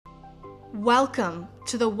Welcome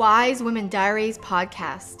to the Wise Women Diaries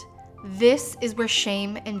podcast. This is where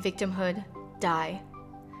shame and victimhood die.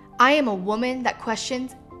 I am a woman that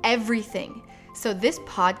questions everything, so this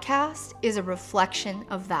podcast is a reflection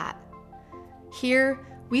of that. Here,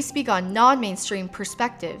 we speak on non-mainstream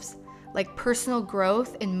perspectives like personal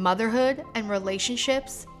growth in motherhood and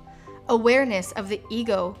relationships, awareness of the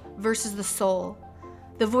ego versus the soul,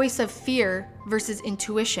 the voice of fear versus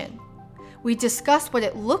intuition. We discuss what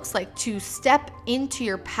it looks like to step into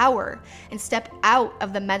your power and step out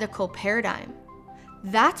of the medical paradigm.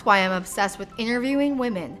 That's why I'm obsessed with interviewing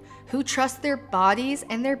women who trust their bodies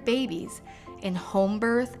and their babies in home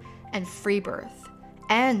birth and free birth,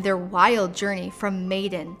 and their wild journey from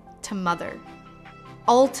maiden to mother.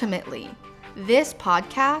 Ultimately, this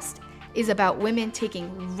podcast is about women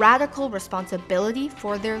taking radical responsibility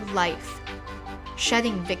for their life,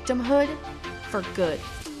 shedding victimhood for good.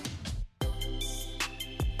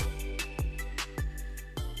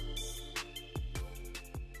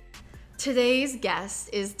 Today's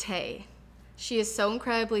guest is Tay. She is so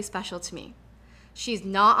incredibly special to me. She's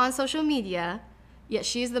not on social media, yet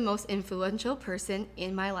she is the most influential person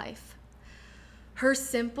in my life. Her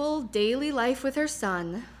simple daily life with her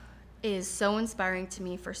son is so inspiring to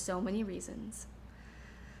me for so many reasons.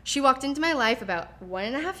 She walked into my life about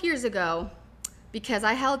 1.5 years ago because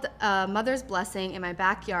I held a mother's blessing in my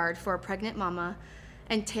backyard for a pregnant mama,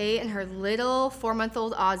 and Tay and her little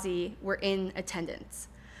 4-month-old Aussie were in attendance.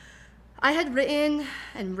 I had written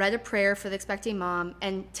and read a prayer for the expecting mom,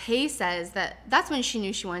 and Tay says that that's when she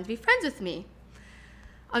knew she wanted to be friends with me.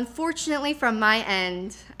 Unfortunately, from my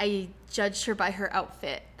end, I judged her by her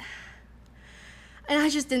outfit. And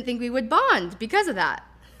I just didn't think we would bond because of that.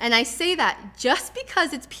 And I say that just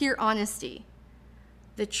because it's pure honesty.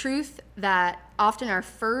 The truth that often our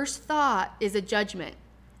first thought is a judgment,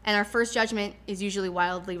 and our first judgment is usually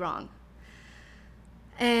wildly wrong.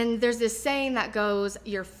 And there's this saying that goes,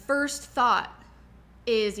 your first thought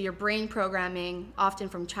is your brain programming, often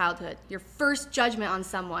from childhood. Your first judgment on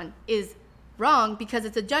someone is wrong because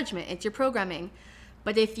it's a judgment, it's your programming.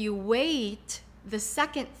 But if you wait, the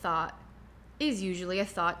second thought is usually a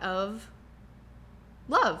thought of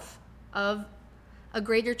love, of a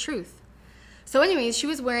greater truth. So anyways, she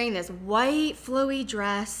was wearing this white flowy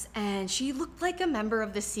dress, and she looked like a member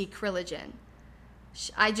of the Sikh religion.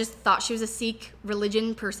 I just thought she was a Sikh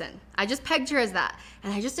religion person. I just pegged her as that,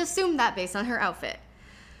 and I just assumed that based on her outfit.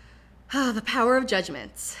 The power of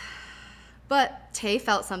judgments. But Tay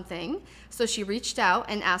felt something, so she reached out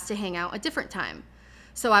and asked to hang out a different time.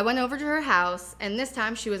 So I went over to her house, and this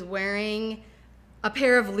time she was wearing a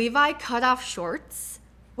pair of Levi cutoff shorts,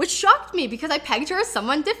 which shocked me because I pegged her as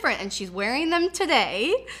someone different, and she's wearing them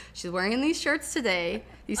today. She's wearing these shorts today,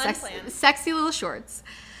 these sexy little shorts.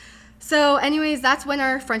 So anyways, that's when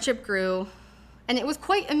our friendship grew, and it was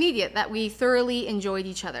quite immediate that we thoroughly enjoyed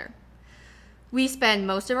each other. We spend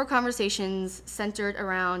most of our conversations centered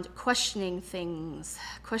around questioning things,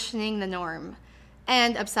 questioning the norm,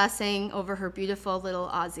 and obsessing over her beautiful little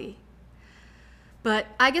Aussie. But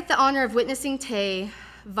I get the honor of witnessing Tay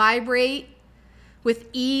vibrate with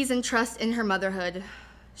ease and trust in her motherhood.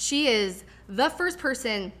 She is the first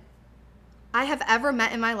person I have ever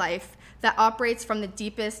met in my life that operates from the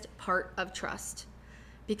deepest part of trust,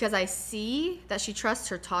 because I see that she trusts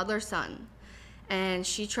her toddler son, and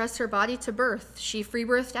she trusts her body to birth. She free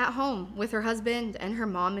birthed at home with her husband and her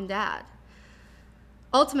mom and dad.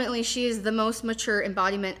 Ultimately, she is the most mature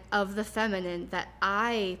embodiment of the feminine that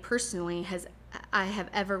I personally have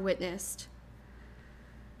ever witnessed.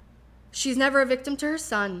 She's never a victim to her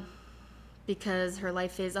son, because her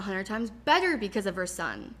life is 100 times better because of her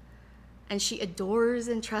son. And she adores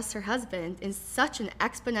and trusts her husband in such an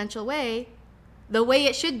exponential way, the way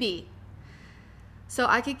it should be. So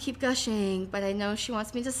I could keep gushing, but I know she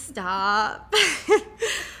wants me to stop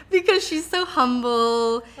because she's so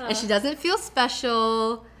humble and she doesn't feel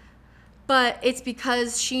special. But it's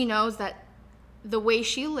because she knows that the way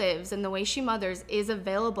she lives and the way she mothers is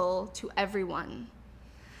available to everyone.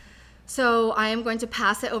 So I am going to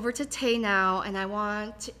pass it over to Tay now, and I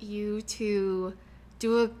want you to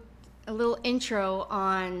do a little intro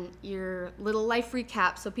on your little life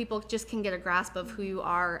recap so people just can get a grasp of who you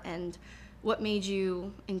are and what made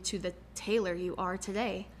you into the Taylor you are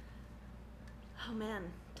today. Oh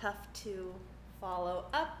man, tough to follow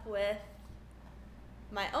up with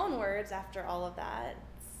my own words after all of that.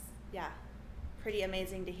 It's, pretty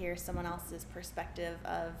amazing to hear someone else's perspective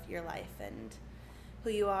of your life and who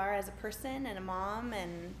you are as a person and a mom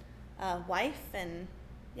and a wife, and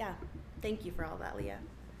thank you for all that, Leah.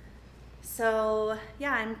 So,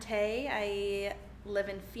 I'm Tay. I live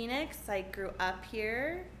in Phoenix. I grew up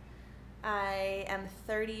here. I am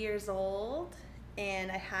 30 years old,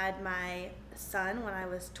 and I had my son when I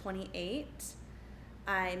was 28.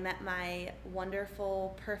 I met my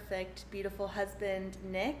wonderful, perfect, beautiful husband,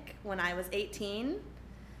 Nick, when I was 18.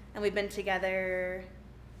 And we've been together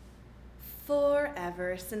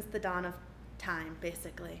forever, since the dawn of time,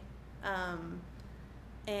 basically.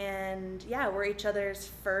 And yeah, we're each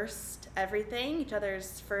other's first everything, each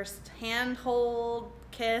other's first handhold,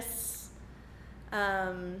 kiss.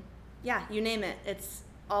 Yeah, you name it. It's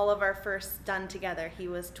all of our first done together. He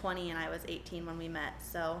was 20 and I was 18 when we met.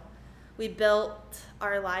 So we built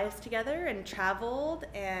our lives together and traveled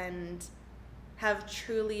and have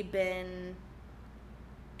truly been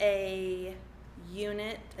a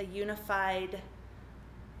unit, a unified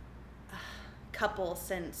couple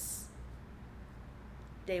since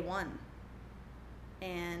day one.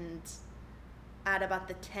 And at about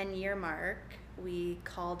the 10-year mark, we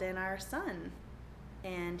called in our son,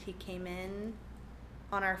 and he came in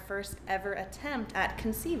on our first ever attempt at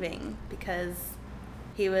conceiving, because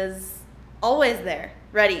he was always there,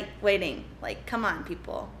 ready, waiting, like, come on,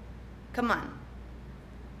 people, come on.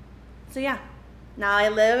 So yeah, now I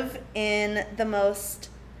live in the most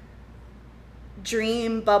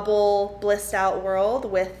dream bubble blissed out world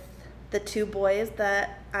with the two boys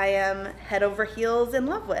that I am head over heels in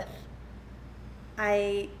love with.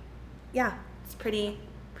 Yeah, it's pretty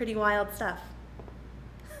wild stuff.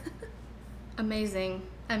 Amazing.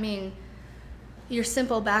 I mean, your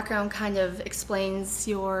simple background kind of explains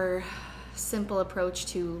your simple approach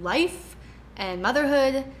to life and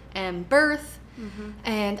motherhood and birth. Mm-hmm.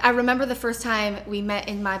 And I remember the first time we met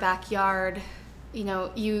in my backyard. You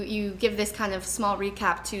know, you give this kind of small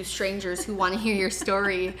recap to strangers who want to hear your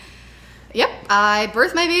story. Yep, I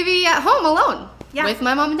birthed my baby at home alone with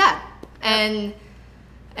my mom and dad. Yep.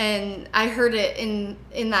 And I heard it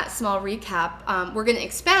in that small recap. We're going to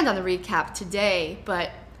expand on the recap today,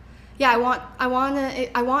 but yeah, I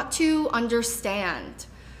want to understand,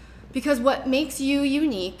 because what makes you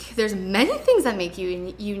unique, there's many things that make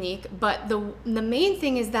you unique, but the main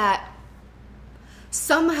thing is that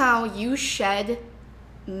somehow you shed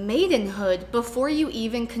maidenhood before you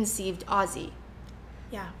even conceived Ozzy.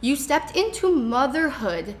 Yeah. You stepped into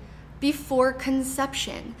motherhood before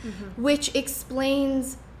conception, mm-hmm. which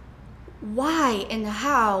explains why and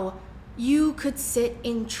how you could sit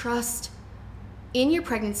in trust in your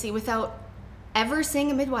pregnancy without ever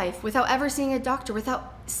seeing a midwife, without ever seeing a doctor,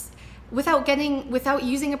 without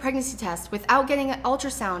using a pregnancy test, without getting an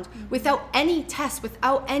ultrasound, mm-hmm. without any tests,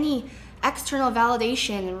 without any external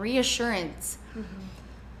validation and reassurance. Mm-hmm.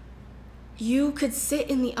 You could sit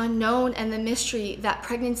in the unknown and the mystery that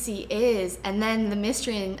pregnancy is, and then the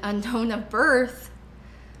mystery and unknown of birth,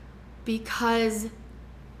 because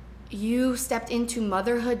you stepped into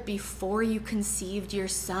motherhood before you conceived your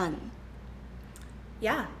son.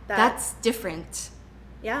 Yeah. That's different.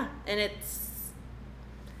 Yeah, and it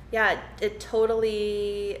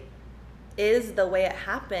totally is the way it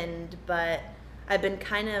happened, but I've been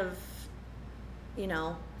kind of,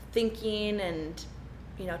 thinking and,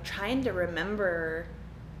 trying to remember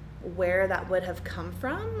where that would have come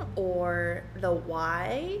from or the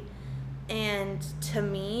why. And to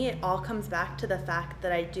me, it all comes back to the fact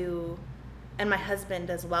that I do, and my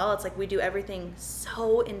husband as well, it's like we do everything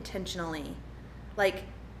so intentionally. Like,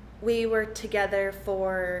 we were together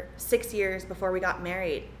for 6 years before we got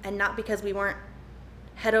married, and not because we weren't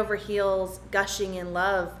head over heels gushing in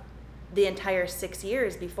love the entire 6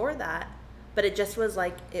 years before that, but it just was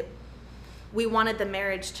like we wanted the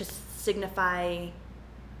marriage to signify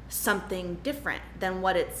something different than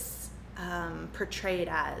what it's portrayed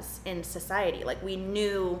as in society. Like, we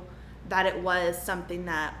knew that it was something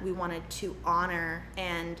that we wanted to honor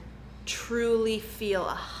and truly feel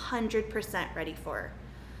 100% ready for.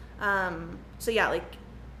 So yeah, like,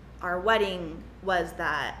 our wedding was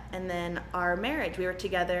that, and then our marriage, we were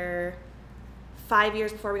together 5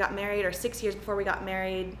 years before we got married, or 6 years before we got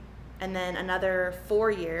married, and then another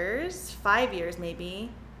 5 years maybe.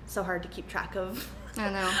 So hard to keep track of. I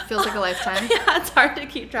know, feels like a lifetime. Yeah, it's hard to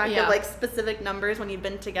keep track of like specific numbers when you've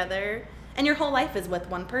been together and your whole life is with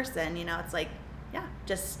one person. It's like, yeah,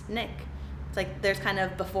 just Nick. It's like there's kind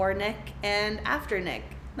of before Nick and after Nick.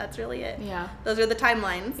 That's really it. Yeah, those are the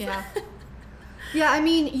timelines. Yeah. Yeah, I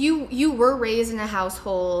mean, you were raised in a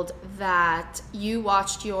household that you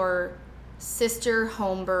watched your sister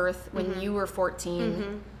home birth when mm-hmm. you were 14.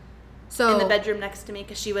 Mm-hmm. So in the bedroom next to me,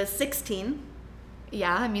 because she was 16.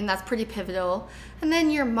 Yeah, I mean, that's pretty pivotal. And then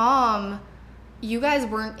your mom, you guys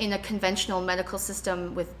weren't in a conventional medical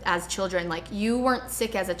system as children. Like, you weren't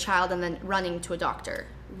sick as a child and then running to a doctor.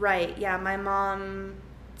 Right, yeah. My mom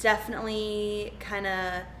definitely kind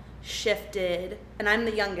of shifted, and I'm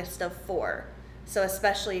the youngest of 4. So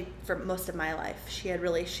especially for most of my life, she had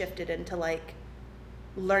really shifted into like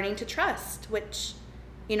learning to trust, which,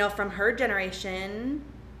 you know, from her generation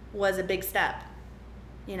was a big step,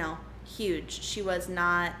 you know, huge. She was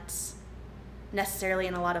not necessarily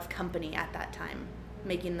in a lot of company at that time,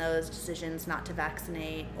 making those decisions not to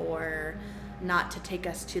vaccinate or not to take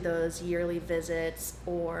us to those yearly visits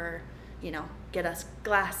or, you know, get us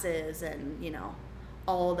glasses and, you know,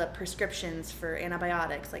 all the prescriptions for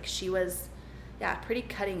antibiotics. Like she was, yeah, pretty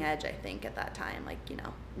cutting edge, I think, at that time, like, you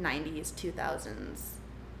know, 90s, 2000s,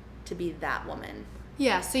 to be that woman.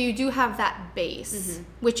 Yeah, so you do have that base,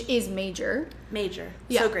 which is major. Major.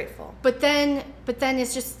 Yeah. So grateful. But then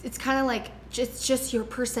it's kind of like, it's just your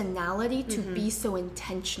personality to be so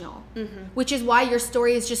intentional, which is why your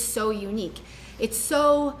story is just so unique. It's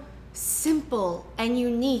so simple and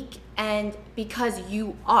unique, and because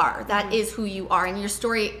you are, that is who you are, and your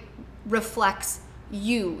story reflects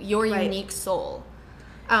your unique soul.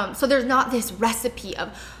 So there's not this recipe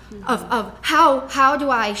of how do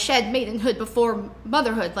I shed maidenhood before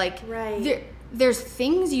motherhood. Like there's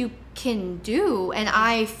things you can do, and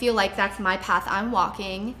I feel like that's my path I'm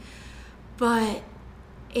walking, but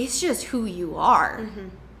it's just who you are.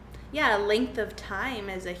 Yeah, length of time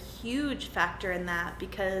is a huge factor in that,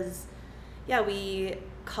 because yeah, we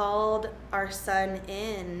called our son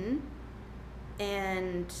in,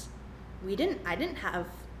 and I didn't have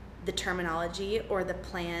the terminology or the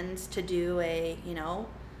plans to do a, you know,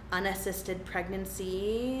 unassisted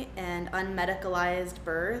pregnancy and unmedicalized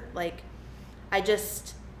birth. Like, I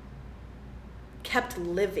just kept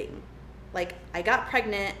living. Like, I got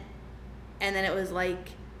pregnant, and then it was like,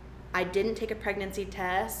 I didn't take a pregnancy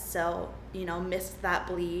test, so, you know, missed that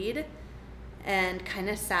bleed, and kind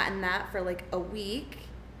of sat in that for like a week,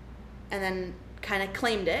 and then kind of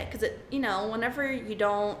claimed it, because it, you know, whenever you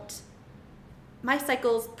don't, my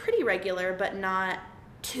cycle's pretty regular, but not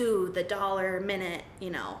to the dollar a minute, you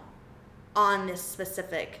know, on this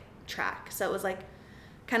specific track. So it was like,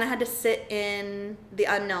 kind of had to sit in the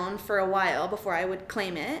unknown for a while before I would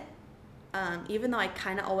claim it, even though I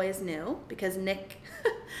kind of always knew, because Nick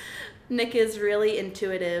is really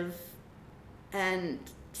intuitive and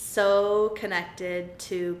so connected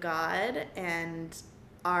to God and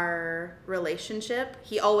our relationship.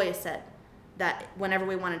 He always said that whenever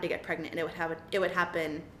we wanted to get pregnant, it would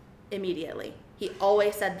happen immediately. He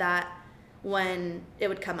always said that when it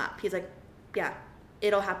would come up. He's like, yeah,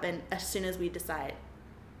 it'll happen as soon as we decide.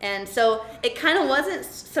 And so it kind of wasn't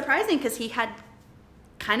surprising, because he had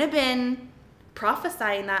kind of been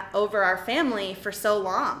prophesying that over our family for so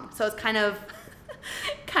long. So it's kind of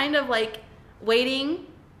like waiting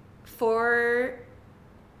for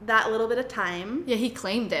that little bit of time. Yeah, he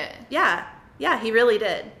claimed it. Yeah, he really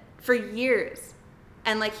did, for years.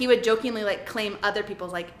 And like, he would jokingly like claim other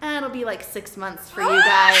people's, like, it'll be like 6 months for you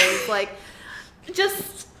guys. Like,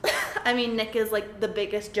 just, I mean, Nick is like the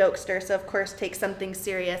biggest jokester, so of course takes something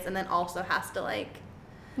serious, and then also has to like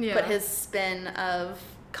put his spin of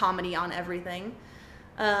comedy on everything.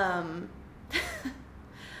 But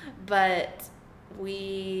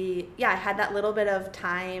I had that little bit of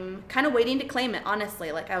time kind of waiting to claim it,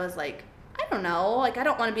 honestly. Like, I was like, I don't know, like, I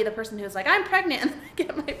don't want to be the person who's like, I'm pregnant, and then I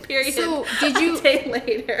get my period so did you, a day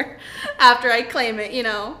later after I claim it, you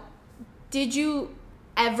know. Did you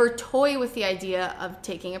ever toy with the idea of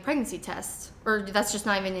taking a pregnancy test, or that's just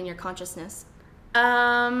not even in your consciousness?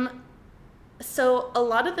 So a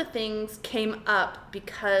lot of the things came up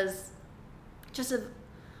because just of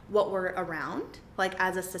what we're around, like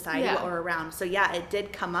as a society, what we're around. So yeah, it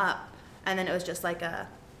did come up, and then it was just like a,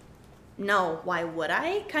 no, why would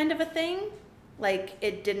I kind of a thing. Like,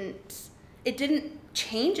 it didn't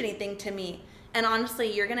change anything to me. And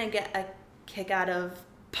honestly, you're going to get a kick out of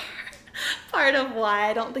part of why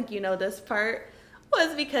I don't think you know this part,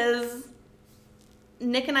 was because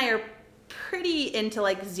Nick and I are pretty into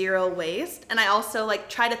like zero waste, and I also like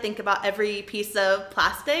try to think about every piece of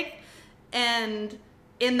plastic, and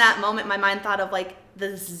in that moment my mind thought of like the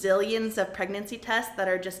zillions of pregnancy tests that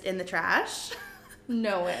are just in the trash.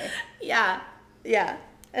 No way. Yeah.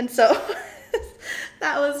 And so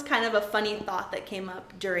that was kind of a funny thought that came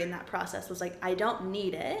up during that process, was like, I don't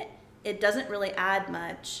need it. It doesn't really add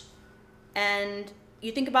much. And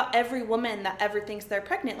you think about every woman that ever thinks they're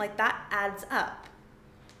pregnant, like, that adds up.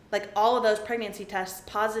 Like, all of those pregnancy tests,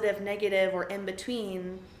 positive, negative, or in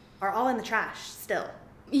between, are all in the trash still.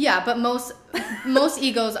 Yeah, but most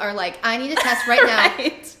egos are like, I need a test right now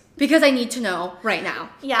because I need to know right now.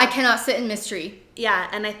 Yeah. I cannot sit in mystery. Yeah,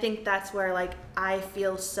 and I think that's where, like, I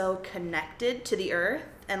feel so connected to the earth,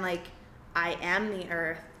 and, like, I am the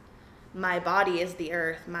earth, my body is the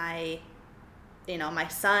earth. My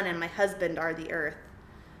son and my husband are the earth.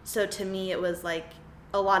 So to me, it was like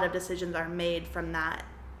a lot of decisions are made from that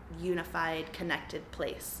unified, connected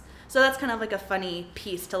place. So that's kind of like a funny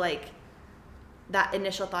piece to like that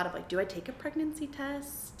initial thought of like, do I take a pregnancy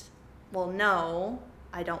test? Well, no,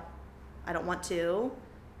 I don't want to.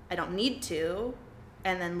 I don't need to.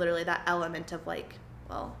 And then literally that element of like,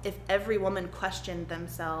 well, if every woman questioned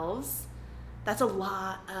themselves, that's a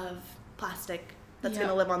lot of plastic that's going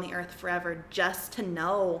to live on the earth forever just to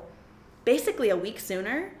know basically a week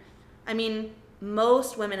sooner. I mean,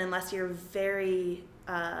 most women, unless you're very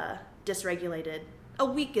dysregulated, a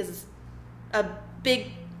week is a big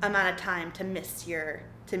amount of time to miss your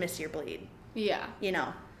bleed. Yeah. You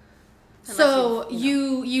know. So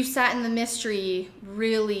you sat in the mystery,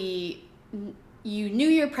 really, you knew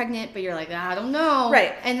you were pregnant, but you're like, I don't know.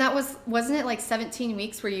 Right. And that wasn't it like 17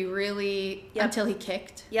 weeks where you really, until he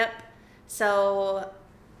kicked? Yep. So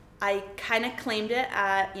I kind of claimed it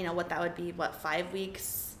at, what that would be, 5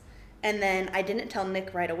 weeks. And then I didn't tell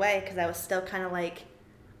Nick right away because I was still kind of like,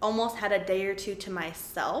 almost had a day or two to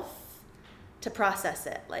myself to process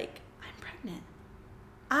it. Like, I'm pregnant.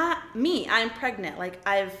 I'm pregnant. Like,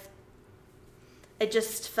 it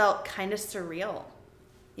just felt kind of surreal.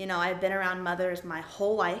 I've been around mothers my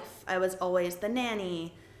whole life. I was always the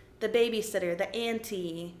nanny, the babysitter, the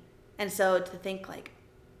auntie. And so to think like,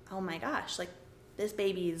 oh my gosh, like this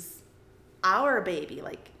baby's our baby.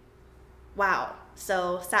 Like, wow.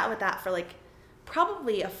 So sat with that for like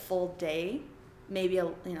probably a full day, maybe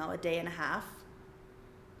a day and a half.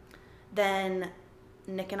 Then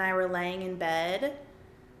Nick and I were laying in bed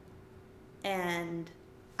and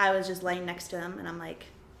I was just laying next to him and I'm like,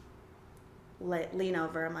 lean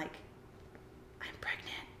over. I'm like, I'm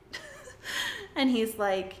pregnant. And he's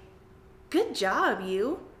like, good job,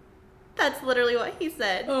 you. That's literally what he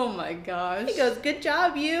said. Oh my gosh. He goes, good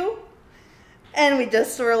job, you. And we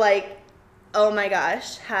just were like, oh my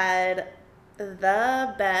gosh, had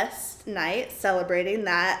the best night celebrating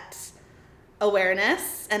that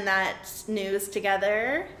awareness and that news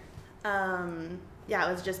together. It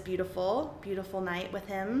was just beautiful night with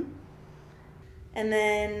him. And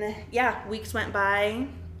then, weeks went by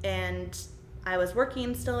and I was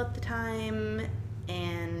working still at the time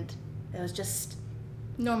and it was just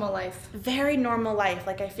normal life. Very normal life.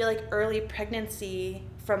 Like I feel like early pregnancy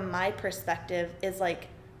from my perspective is like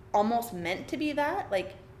almost meant to be that.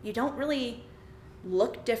 Like you don't really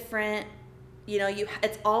look different.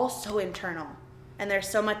 It's all so internal. And there's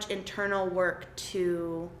so much internal work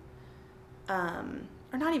to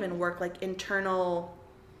or not even work, like internal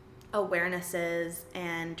awarenesses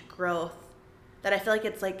and growth that I feel like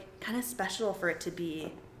it's like kind of special for it to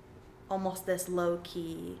be almost this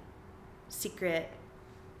low-key secret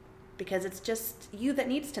because it's just you that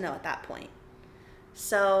needs to know at that point.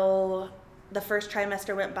 So the first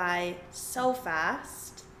trimester went by so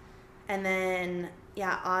fast and then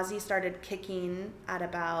Ozzy started kicking at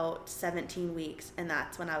about 17 weeks and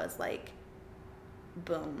that's when I was like,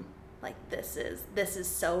 boom, like this is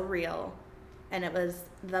so real. And it was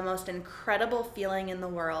the most incredible feeling in the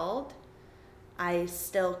world. I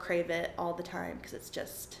still crave it all the time because it's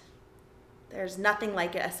just, there's nothing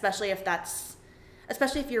like it, especially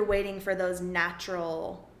if you're waiting for those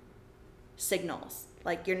natural signals.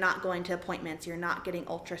 Like you're not going to appointments, you're not getting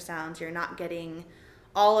ultrasounds, you're not getting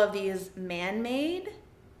all of these man-made,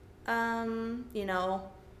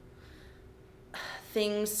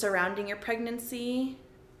 things surrounding your pregnancy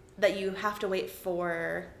that you have to wait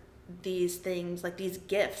for these things, like these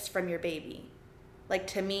gifts from your baby. Like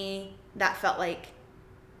to me, that felt like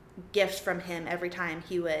gifts from him every time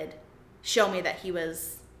he would show me that he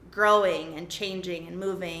was growing and changing and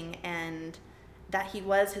moving and that he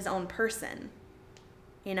was his own person,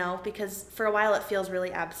 because for a while it feels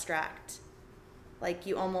really abstract. Like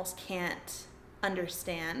you almost can't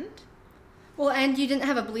understand. Well, and you didn't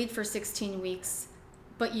have a bleed for 16 weeks,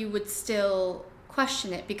 but you would still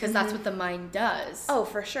question it because that's what the mind does. Oh,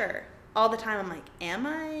 for sure. All the time I'm like, am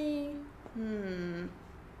I?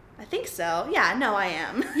 I think so. Yeah, no, I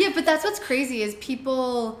am. Yeah, but that's what's crazy is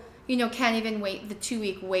people, can't even wait the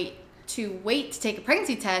 2-week wait to take a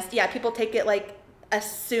pregnancy test. Yeah, people take it like as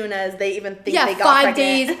soon as they even think they got 5 pregnant.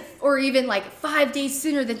 days or even like 5 days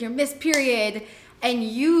sooner than your missed period. And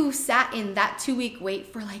you sat in that 2-week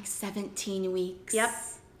wait for like 17 weeks.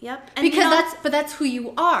 Yep. And because that's who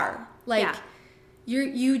you are. Like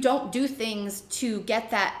you don't do things to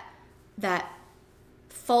get that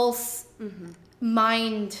false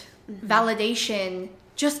mind validation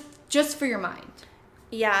just for your mind.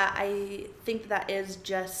 Yeah, I think that is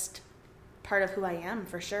just part of who I am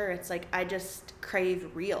for sure. It's like I just crave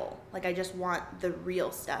real. Like I just want the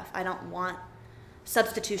real stuff. I don't want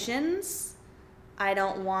substitutions. I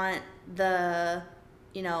don't want the,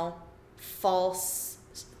 false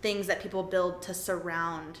things that people build to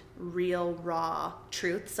surround real, raw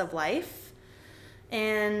truths of life.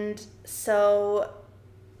 And so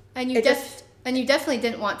And you definitely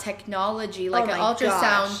didn't want technology like an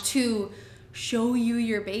ultrasound to show you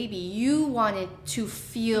your baby. You wanted to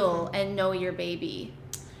feel and know your baby.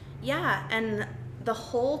 Yeah, and the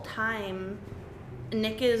whole time,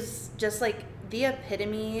 Nick is just like the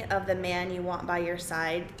epitome of the man you want by your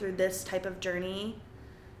side through this type of journey,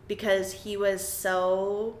 because he was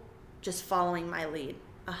so just following my lead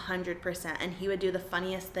 100%. And he would do the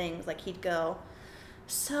funniest things. Like he'd go,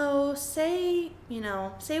 so say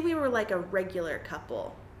we were like a regular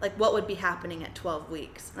couple, like what would be happening at 12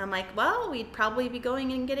 weeks? And I'm like, well, we'd probably be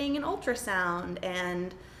going and getting an ultrasound,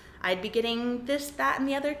 and I'd be getting this, that, and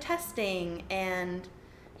the other testing. And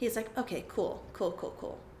he's like, okay, cool.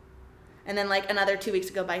 And then like another 2 weeks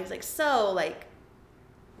go by, he's like, so like,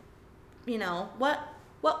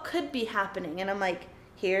 what could be happening? And I'm like,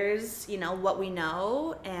 here's, what we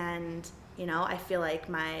know. And, I feel like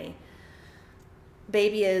my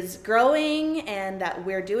baby is growing and that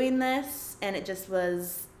we're doing this. And it just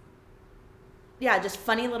was, just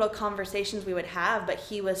funny little conversations we would have. But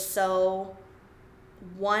he was so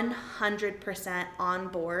 100% on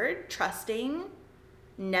board, trusting,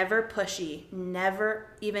 never pushy, never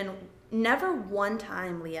one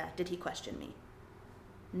time, Leah, did he question me.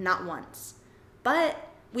 Not once. But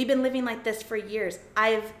we've been living like this for years.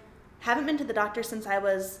 Haven't been to the doctor since I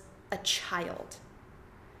was a child.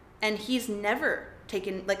 And he's never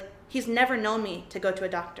known me to go to a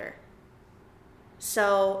doctor.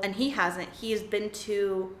 So, and he hasn't. He's been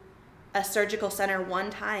to a surgical center one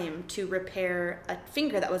time to repair a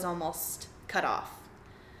finger that was almost cut off.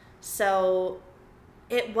 So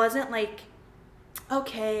it wasn't like,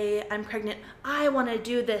 okay, I'm pregnant, I want to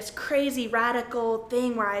do this crazy radical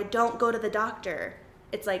thing where I don't go to the doctor.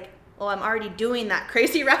 It's like, well, I'm already doing that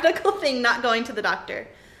crazy radical thing, not going to the doctor.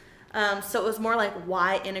 So it was more like,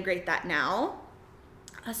 why integrate that now?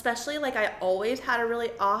 Especially like I always had a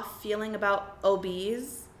really off feeling about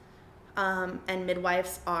OBs, and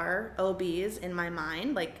midwives are OBs in my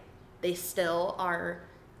mind. Like they still are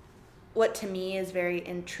what to me is very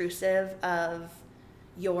intrusive of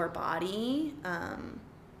your body,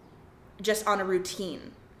 just on a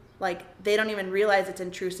routine. Like they don't even realize it's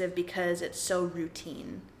intrusive because it's so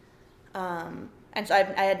routine. And so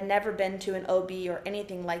I had never been to an OB or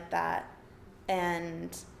anything like that.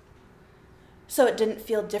 And so it didn't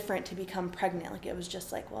feel different to become pregnant. Like it was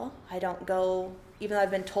just like, well, I don't go, even though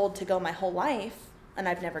I've been told to go my whole life and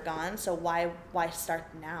I've never gone. So why start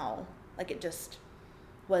now? Like it just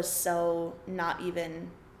was so not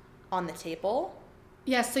even on the table.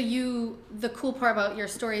 Yeah, so the cool part about your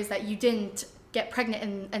story is that you didn't get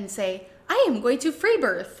pregnant and say, I am going to free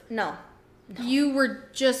birth. No. You were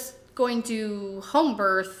just going to home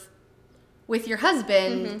birth with your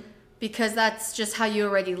husband because that's just how you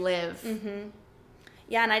already live. Mm-hmm.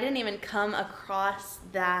 Yeah, and I didn't even come across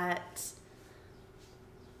that,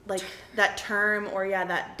 like, that term or,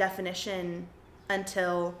 that definition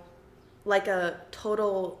until, like, a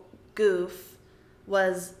total goof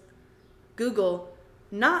was Google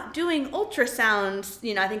not doing ultrasounds.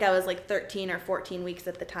 I think I was like 13 or 14 weeks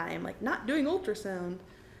at the time, like not doing ultrasound.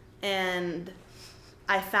 And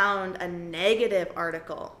I found a negative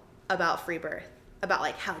article about free birth, about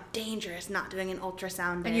like how dangerous not doing an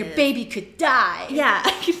ultrasound is. And your baby could die. Yeah,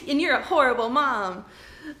 and you're a horrible mom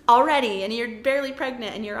already, and you're barely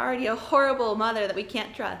pregnant, and you're already a horrible mother that we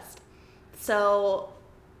can't trust. So,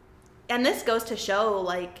 and this goes to show,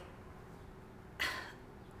 like,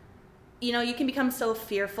 you can become so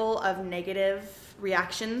fearful of negative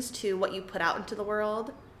reactions to what you put out into the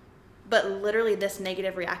world. But literally this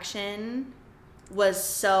negative reaction was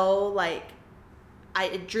so, like,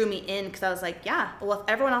 it drew me in because I was like, yeah, well, if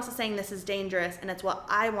everyone else is saying this is dangerous and it's what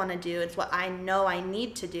I want to do, it's what I know I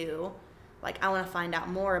need to do, like, I want to find out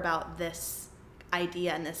more about this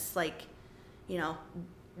idea and this, like,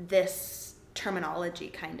 this terminology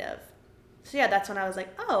kind of. So yeah, that's when I was like,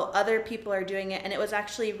 oh, other people are doing it. And it was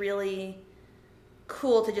actually really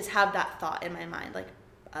cool to just have that thought in my mind, like,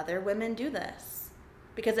 other women do this.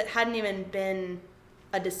 Because it hadn't even been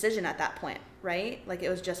a decision at that point, right? Like, it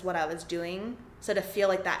was just what I was doing. So to feel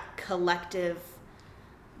like that collective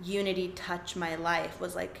unity touch my life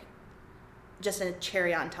was like just a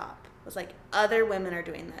cherry on top. It was like, other women are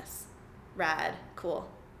doing this. Rad, cool.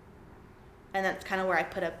 And that's kind of where I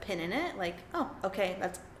put a pin in it. Like, oh, okay,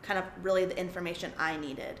 that's kind of really the information I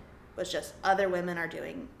needed was just other women are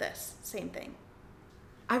doing this same thing.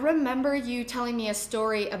 I remember you telling me a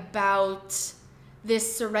story about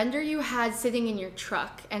this surrender you had sitting in your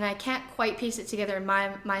truck, and I can't quite piece it together in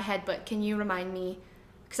my head, but can you remind me?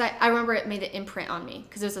 Because I remember it made an imprint on me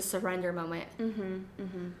because it was a surrender moment.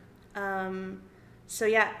 So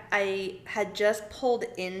yeah, I had just pulled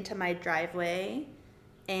into my driveway,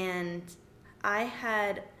 and I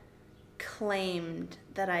had claimed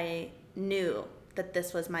that I knew that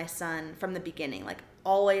this was my son from the beginning. Like,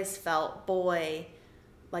 always felt boy,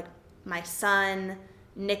 like my son.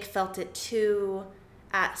 Nick felt it too.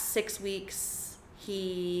 At 6 weeks,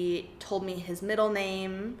 he told me his middle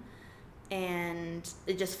name, and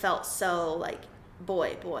it just felt so like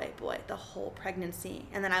boy, the whole pregnancy.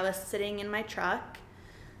 And then I was sitting in my truck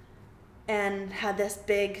and had this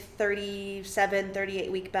big 37,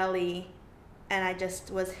 38 week belly, and I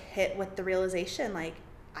just was hit with the realization, like,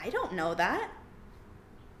 I don't know that.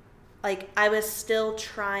 Like, I was still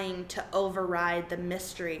trying to override the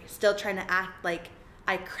mystery, still trying to act like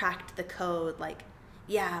I cracked the code, like,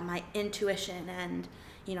 yeah, my intuition, and,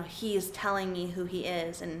 you know, he's telling me who he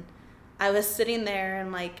is. And I was sitting there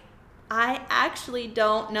and like, I actually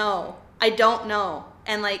don't know. I don't know.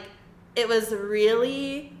 And like, it was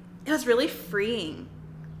really freeing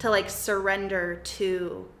to like surrender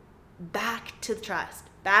to back to trust,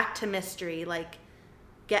 back to mystery, like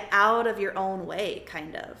get out of your own way,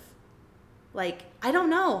 kind of. Like, I don't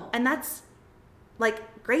know. And that's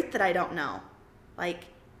like great that I don't know. Like,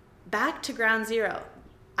 back to ground zero.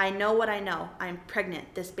 I know what I know. I'm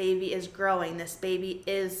pregnant. This baby is growing. This baby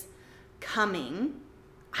is coming.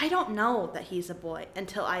 I don't know that he's a boy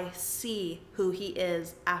until I see who he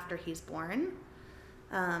is after he's born.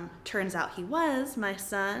 Turns out he was my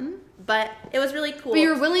son, but it was really cool. But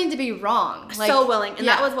you're willing to be wrong. Like, so willing. And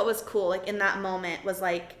that was what was cool. Like, in that moment was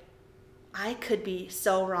like, I could be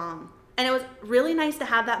so wrong. And it was really nice to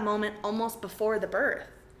have that moment almost before the birth,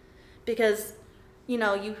 because, you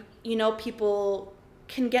know, people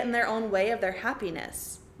can get in their own way of their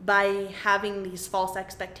happiness by having these false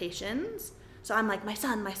expectations. So I'm like, my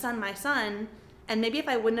son, my son, my son. And maybe if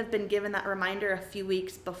I wouldn't have been given that reminder a few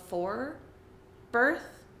weeks before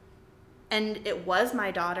birth, and it was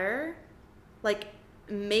my daughter, like,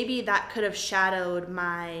 maybe that could have shadowed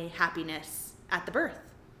my happiness at the birth.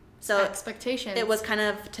 So expectations. It was kind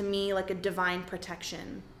of, to me, like a divine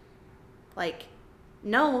protection. Like,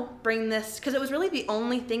 no, bring this, because it was really the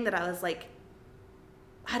only thing that I was like,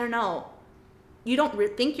 I don't know. You don't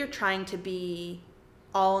think you're trying to be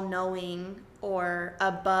all-knowing or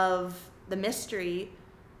above the mystery,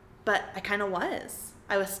 but I kind of was.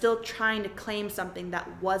 I was still trying to claim something that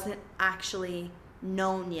wasn't actually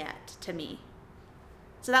known yet to me.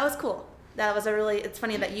 So that was cool. That was it's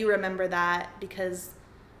funny that you remember that, because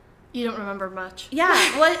you don't remember much. Yeah,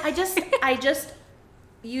 well, I just,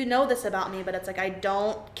 you know this about me, but it's like I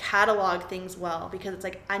don't catalog things well, because it's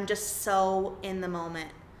like I'm just so in the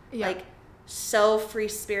moment. Yeah. Like, so free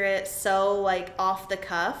spirit, so like off the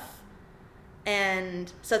cuff.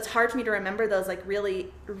 And so it's hard for me to remember those like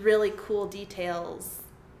really, really cool details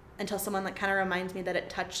until someone like kind of reminds me that it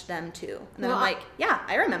touched them too. And then I'm like, yeah,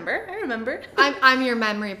 I remember. I'm your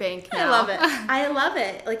memory bank now. I love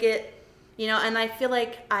it. Like, it, you know, and I feel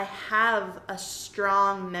like I have a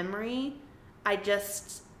strong memory. I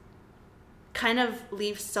just kind of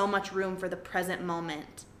leave so much room for the present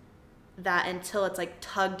moment that until it's like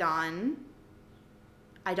tugged on,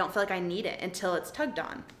 I don't feel like I need it until it's tugged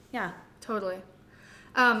on. Yeah. Totally.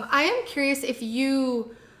 I am curious if your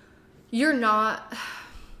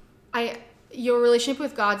relationship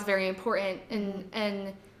with God's very important,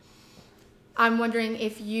 and I'm wondering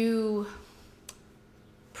if you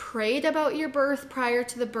prayed about your birth prior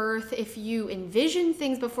to the birth, if you envisioned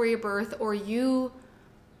things before your birth, or you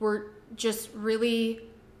were just really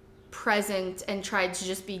present and tried to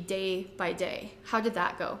just be day by day. How did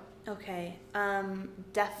that go? Okay.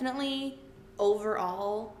 Definitely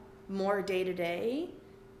overall more day to day,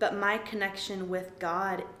 but my connection with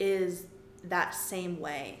God is that same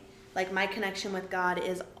way. Like, my connection with God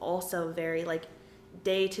is also very like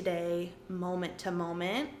day to day, moment to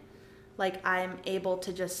moment. Like, I'm able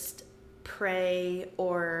to just pray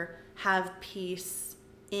or have peace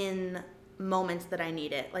in moments that I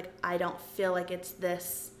need it. Like, I don't feel like it's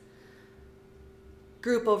this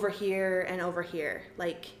group over here and over here.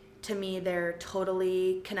 Like, to me, they're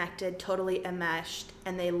totally connected, totally enmeshed,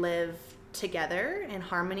 and they live together in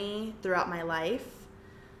harmony throughout my life.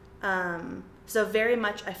 So very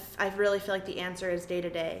much, I really feel like the answer is day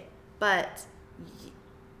to day. But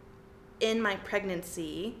in my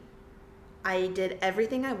pregnancy, I did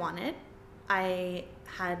everything I wanted. I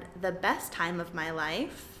had the best time of my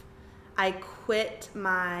life. I quit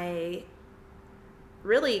my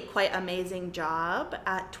really quite amazing job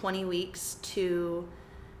at 20 weeks to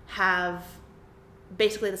have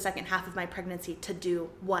basically the second half of my pregnancy to do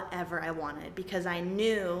whatever I wanted, because I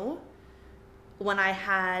knew when I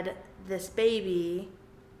had this baby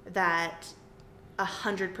that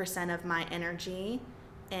 100% of my energy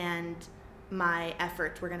and my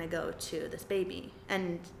efforts were going to go to this baby,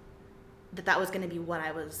 and that was going to be what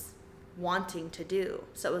I was wanting to do.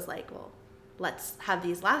 So it was like, well, let's have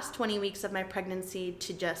these last 20 weeks of my pregnancy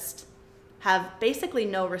to just have basically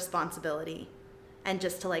no responsibility and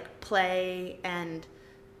just to like play and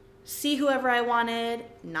see whoever I wanted,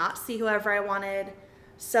 not see whoever I wanted.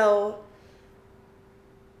 So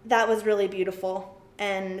that was really beautiful,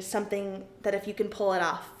 and something that if you can pull it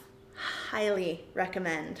off, highly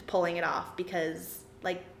recommend pulling it off, because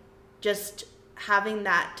like just having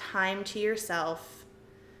that time to yourself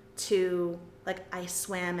to like, I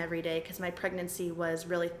swam every day because my pregnancy was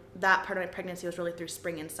really, that part of my pregnancy was really through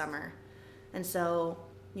spring and summer. And so,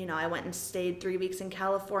 you know, I went and stayed 3 weeks in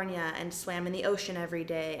California and swam in the ocean every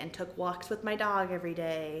day and took walks with my dog every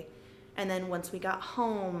day. And then once we got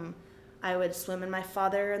home, I would swim in my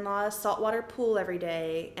father-in-law's saltwater pool every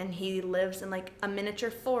day, and he lives in like a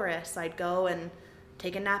miniature forest. So I'd go and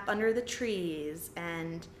take a nap under the trees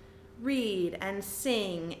and read and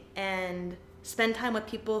sing and spend time with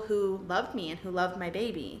people who loved me and who loved my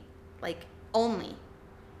baby. Like, only.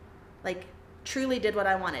 Like, truly did what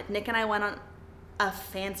I wanted. Nick and I went on a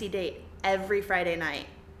fancy date every Friday night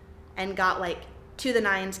and got like to the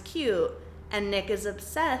nines cute. And Nick is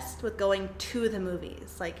obsessed with going to the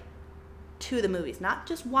movies. Like, to the movies, not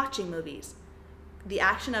just watching movies. The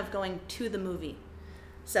action of going to the movie.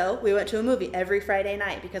 So we went to a movie every Friday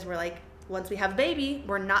night because we're like, once we have a baby,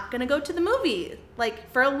 we're not going to go to the movie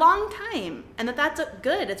like for a long time. And that's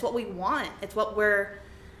good. It's what we want. It's what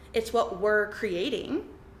we're creating.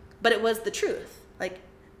 But it was the truth. Like,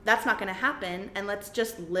 that's not going to happen, and let's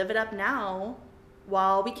just live it up now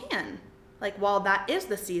while we can. Like, while that is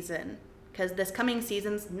the season, because this coming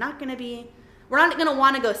season's not going to be, we're not going to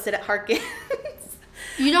want to go sit at Harkins.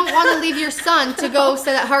 You don't want to leave your son to go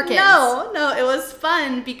sit at Harkins. No, it was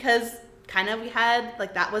fun because kind of we had,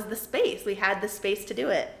 like, that was the space. We had the space to do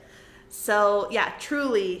it. So, yeah,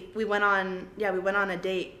 truly, we went on a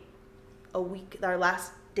date a week. Our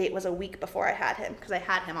last date was a week before I had him, because I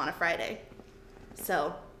had him on a Friday.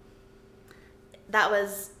 So that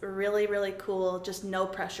was really, really cool. Just no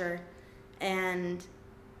pressure.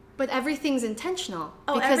 But everything's intentional.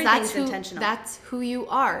 Oh, because everything's intentional. That's who you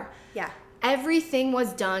are. Yeah. Everything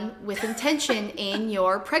was done with intention in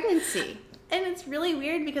your pregnancy. And it's really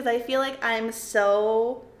weird because I feel like I'm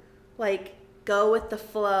so, like, go with the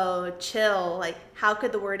flow, chill. Like, how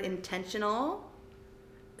could the word intentional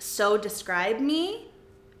so describe me?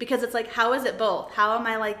 Because it's like, how is it both? How am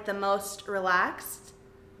I, like, the most relaxed,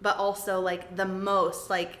 but also, like, the most,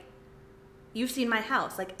 like, you've seen my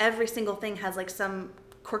house. Like, every single thing has, like, some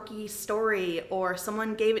quirky story, or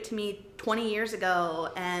someone gave it to me 20 years ago,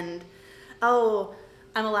 and, oh,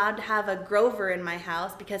 I'm allowed to have a Grover in my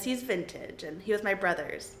house because he's vintage, and he was my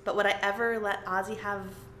brother's. But would I ever let Ozzy have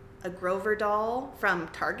a Grover doll from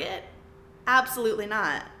Target? Absolutely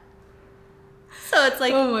not. So it's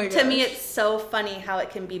like, to me, it's so funny how it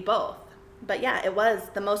can be both. But yeah, it was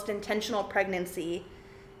the most intentional pregnancy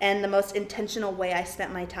and the most intentional way I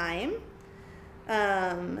spent my time.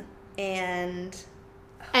 And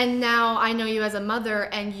now I know you as a mother,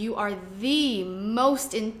 and you are the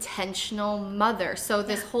most intentional mother. So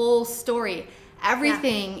this whole story,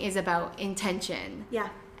 everything is about intention. Yeah.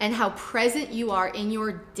 And how present you are in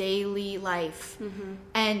your daily life. Mm-hmm.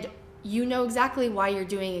 And you know exactly why you're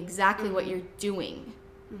doing exactly what you're doing.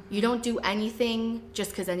 Mm-hmm. You don't do anything just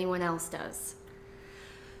because anyone else does.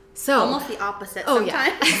 So almost the opposite sometimes.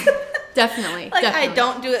 Yeah. Definitely. Like, definitely. I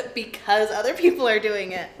don't do it because other people are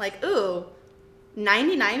doing it. Like, ooh,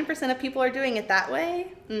 99% of people are doing it that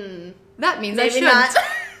way. That means maybe I shouldn't. Not.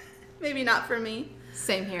 Maybe not for me.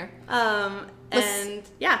 Same here. And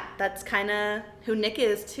yeah, that's kind of who Nick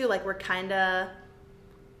is too. Like, we're kind of,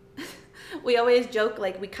 we always joke,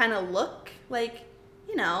 like, we kind of look like,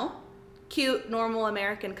 you know, cute, normal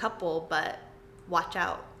American couple, but watch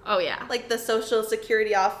out. Oh, yeah. Like, the Social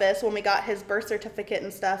Security office, when we got his birth certificate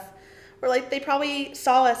and stuff, we're like, they probably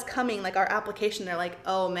saw us coming, like, our application. They're like,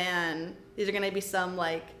 oh, man, these are going to be some,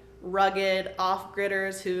 like, rugged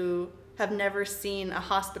off-gridders who have never seen a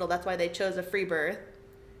hospital. That's why they chose a Freebirth.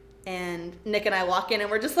 And Nick and I walk in, and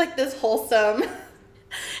we're just, like, this wholesome,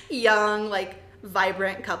 young, like,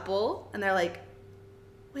 vibrant couple. And they're like,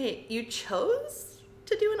 wait, you chose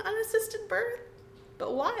to do an unassisted birth?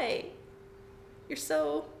 But why? You're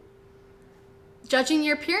so judging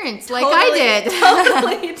your appearance like I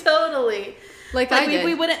did. Totally. Like I did.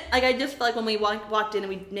 We wouldn't, like, I just felt like when we walked in and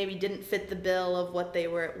we maybe didn't fit the bill of what they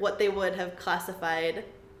would have classified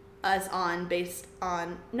us on based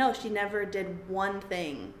on, no, she never did one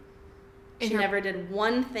thing. She never did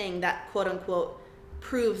one thing that, quote unquote,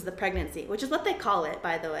 proves the pregnancy, which is what they call it,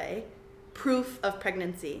 by the way. Proof of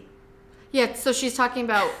pregnancy. Yeah, so she's talking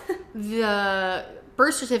about the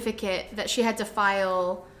birth certificate that she had to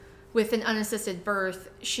file with an unassisted birth.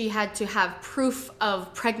 She had to have proof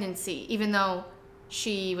of pregnancy, even though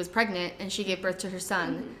she was pregnant and she gave birth to her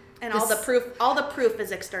son. Mm-hmm. And all the proof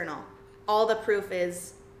is external. All the proof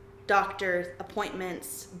is doctors,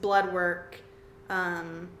 appointments, blood work,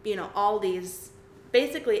 all these,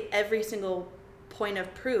 basically every single point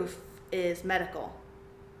of proof is medical,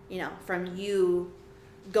 from you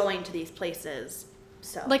going to these places.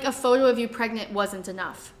 So like a photo of you pregnant wasn't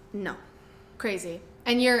enough. No. Crazy.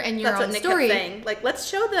 And your That's own what Nick story. Kept saying. Like, let's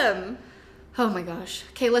show them. Oh my gosh.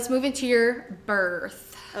 Okay, let's move into your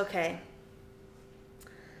birth. Okay.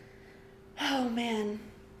 Oh man,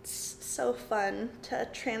 it's so fun to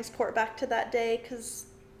transport back to that day because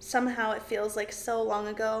somehow it feels like so long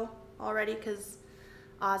ago already because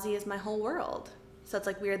Ozzy is my whole world. So it's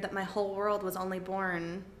like weird that my whole world was only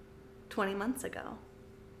born 20 months ago.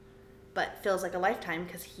 But feels like a lifetime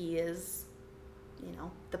because he is,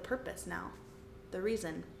 the purpose now, the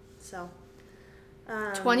reason. So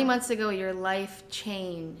 20 months ago, your life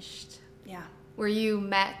changed. Yeah. Where you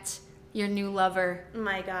met your new lover.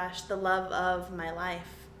 My gosh, the love of my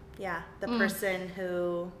life. Yeah, the person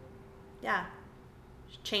who,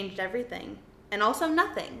 changed everything. And also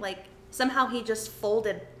nothing. Like, somehow he just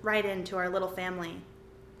folded right into our little family,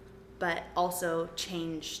 but also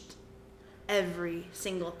changed every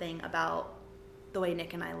single thing about the way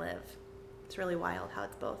Nick and I live. It's really wild how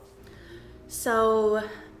it's both. So,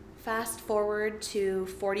 fast forward to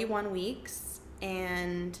 41 weeks,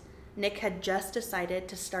 and Nick had just decided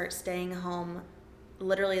to start staying home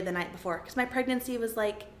literally the night before. Because my pregnancy was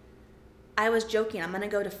like, I was joking, I'm going to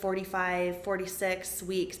go to 45, 46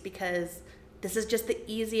 weeks because this is just the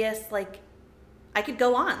easiest, like, I could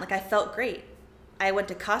go on. Like, I felt great. I went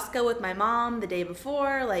to Costco with my mom the day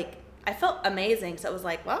before. Like, I felt amazing. So it was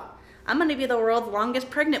like, well, I'm going to be the world's longest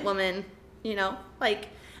pregnant woman, Like,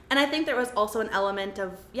 and I think there was also an element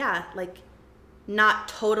of, not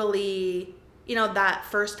totally, that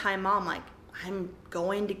first time mom, like, I'm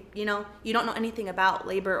going to, you don't know anything about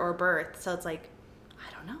labor or birth. So it's like,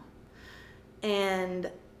 I don't know.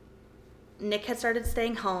 And Nick had started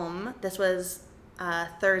staying home. This was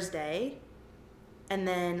Thursday. And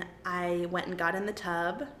then I went and got in the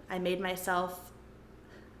tub. I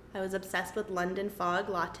was obsessed with London Fog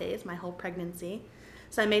lattes my whole pregnancy.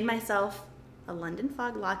 So I made myself a London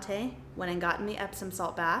Fog latte, went and got in the Epsom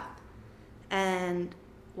salt bath, and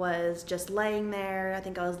was just laying there. I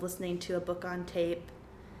think I was listening to a book on tape.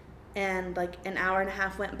 And like an hour and a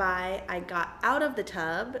half went by. I got out of the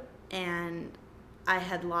tub and I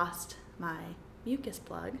had lost my mucus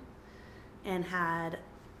plug and had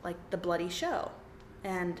like the bloody show.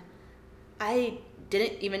 And I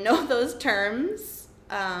didn't even know those terms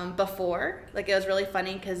before. Like, it was really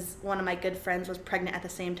funny because one of my good friends was pregnant at the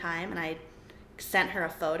same time, and I sent her a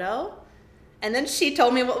photo. And then she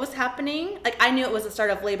told me what was happening. Like, I knew it was the start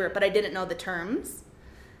of labor, but I didn't know the terms.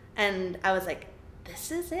 And I was like,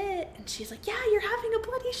 this is it. And she's like, yeah, you're having a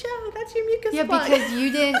bloody show. That's your mucus plug. Yeah, because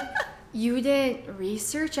you didn't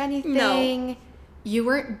research anything. No. You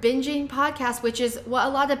weren't binging podcasts, which is what a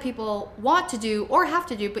lot of people want to do or have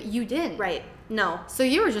to do, but you didn't. Right. No. So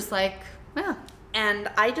you were just like, yeah.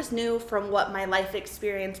 And I just knew from what my life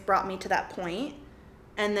experience brought me to that point.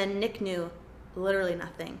 And then Nick knew literally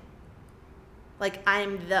nothing. Like,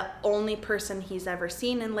 I'm the only person he's ever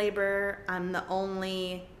seen in labor. I'm the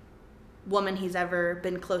only woman he's ever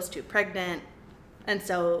been close to pregnant. And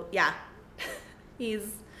so, yeah,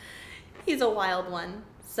 he's a wild one.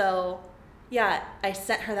 So, yeah, I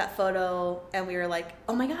sent her that photo and we were like,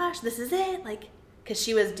 oh my gosh, this is it. Like, because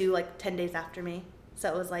she was due like 10 days after me.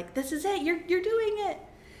 So it was like, this is it. You're doing it.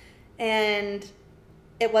 And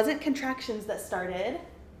it wasn't contractions that started,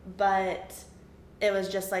 but it was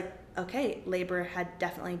just like, okay, labor had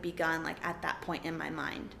definitely begun like at that point in my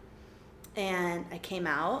mind. And I came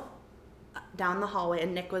out down the hallway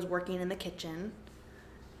and Nick was working in the kitchen.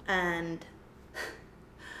 And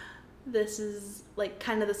this is like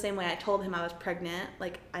kind of the same way I told him I was pregnant.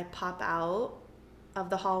 Like, I pop out of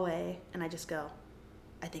the hallway and I just go,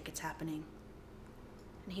 I think it's happening.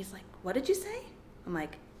 And he's like, what did you say? I'm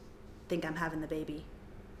like, think I'm having the baby.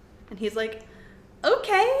 And he's like,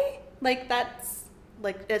 okay. Like, that's,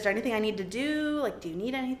 like, is there anything I need to do? Like, do you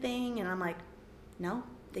need anything? And I'm like, no,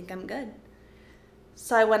 I think I'm good.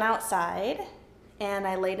 So I went outside and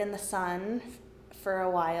I laid in the sun for a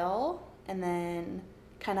while and then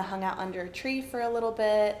kind of hung out under a tree for a little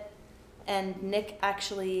bit. And Nick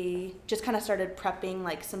actually just kind of started prepping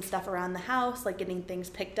like some stuff around the house, like getting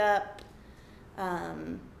things picked up,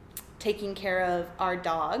 taking care of our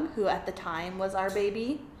dog, who at the time was our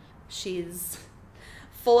baby. She's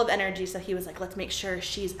full of energy, so he was like, let's make sure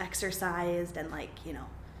she's exercised and like, you know,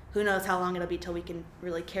 who knows how long it'll be till we can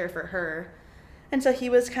really care for her. And so he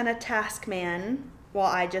was kind of task man while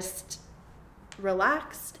I just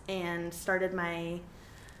relaxed and started my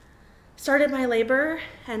labor,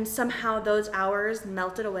 and somehow those hours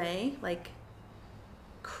melted away like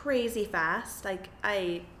crazy fast. Like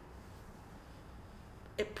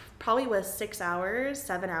it probably was 6 hours,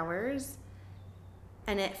 7 hours,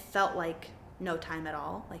 and it felt like no time at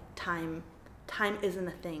all. Like time isn't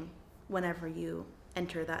a thing whenever you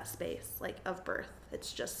enter that space like of birth.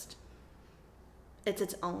 It's just, it's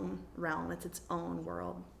its own realm, it's its own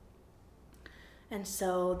world. And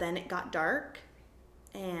so then it got dark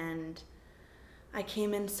and I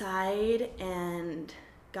came inside and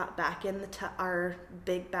got back in our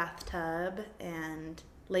big bathtub and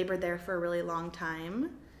labored there for a really long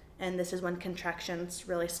time. And this is when contractions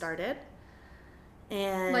really started.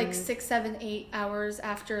 And like 6, 7, 8 hours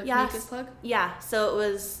after the mucus plug? Yeah. So it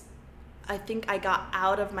was, I think I got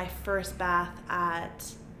out of my first bath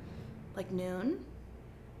at like noon,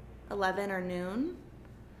 11 or noon.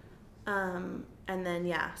 And then,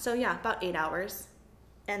 about 8 hours.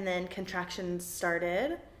 And then contractions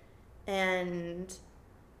started and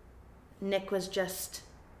Nick was just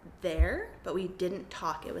there, but we didn't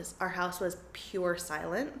talk. Our house was pure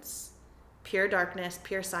silence, pure darkness,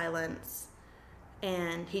 pure silence.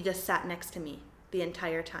 And he just sat next to me the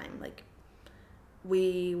entire time. Like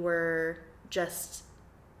we were just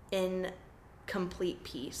in complete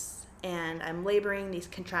peace. And I'm laboring. These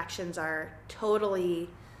contractions are totally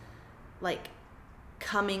like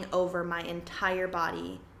coming over my entire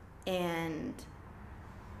body, and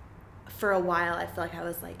for a while I feel like I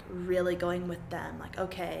was like really going with them, like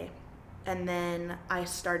okay. And then I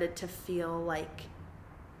started to feel like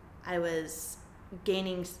I was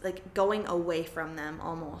gaining, like going away from them,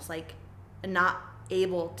 almost like not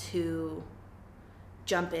able to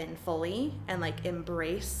jump in fully and like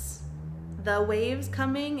embrace the waves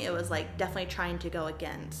coming. It was like definitely trying to go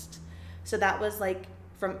against. So that was like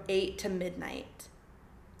from 8 to midnight.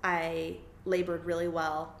 I labored really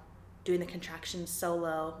well, doing the contractions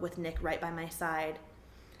solo with Nick right by my side.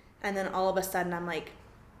 And then all of a sudden I'm like,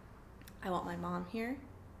 I want my mom here.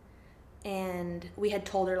 And we had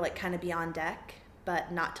told her like kind of be on deck,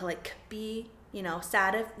 but not to like be, you know,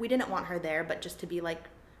 sad if we didn't want her there, but just to be like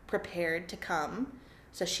prepared to come.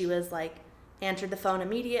 So she was like, answered the phone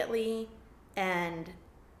immediately. And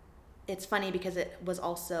it's funny because it was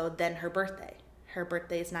also then her birthday. Her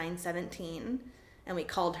birthday is 9/17. And we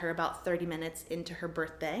called her about 30 minutes into her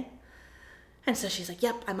birthday. And so she's like,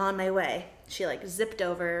 yep, I'm on my way. She like zipped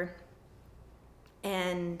over.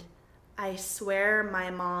 And I swear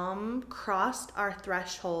my mom crossed our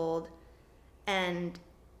threshold and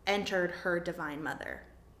entered her divine mother.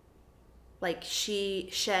 Like she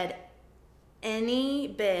shed any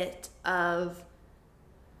bit of,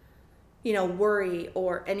 you know, worry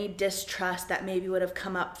or any distrust that maybe would have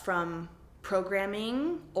come up from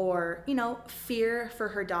programming or, you know, fear for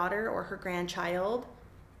her daughter or her grandchild.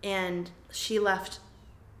 And she left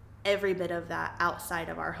every bit of that outside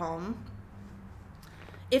of our home.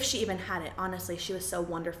 If she even had it, honestly, she was so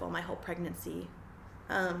wonderful my whole pregnancy.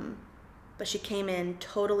 But she came in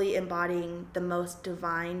totally embodying the most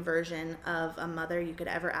divine version of a mother you could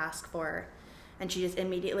ever ask for. And she just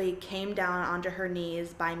immediately came down onto her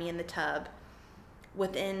knees by me in the tub.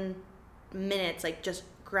 Within minutes, like just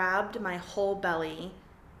grabbed my whole belly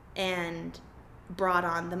and brought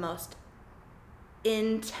on the most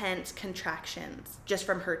intense contractions just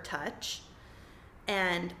from her touch.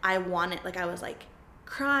 And I wanted, like I was like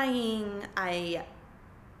crying. I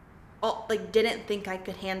didn't think I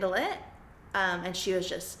could handle it. And she was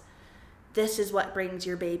just, this is what brings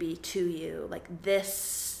your baby to you. Like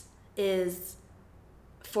this is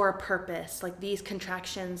for a purpose. Like these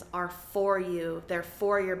contractions are for you. They're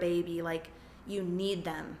for your baby. Like you need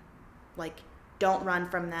them. Like don't run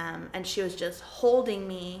from them. And she was just holding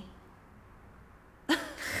me.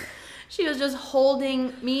 She was just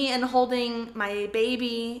holding me and holding my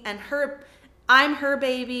baby and her. I'm her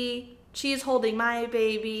baby. She's holding my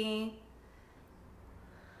baby.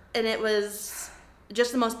 And it was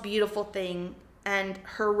just the most beautiful thing. And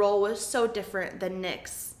her role was so different than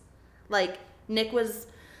Nick's. Like Nick was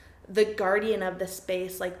the guardian of the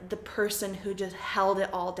space, like the person who just held it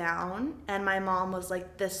all down. And my mom was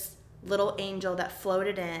like this little angel that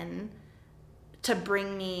floated in to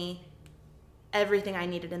bring me everything I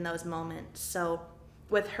needed in those moments. So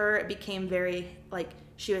with her, it became very, like,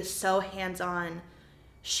 she was so hands-on.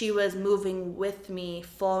 She was moving with me,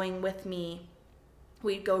 flowing with me.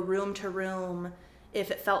 We'd go room to room. If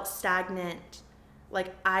it felt stagnant,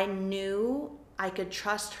 like, I knew I could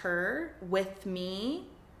trust her with me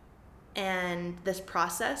and this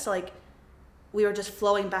process. So, like, we were just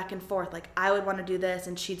flowing back and forth. Like, I would want to do this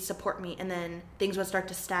and she'd support me, and then things would start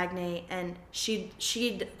to stagnate and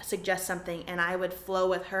she'd suggest something and I would flow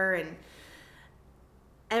with her, and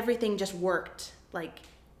everything just worked like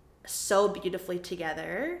so beautifully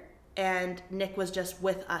together. And Nick was just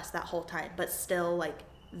with us that whole time, but still like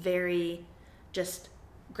very just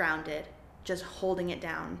grounded, just holding it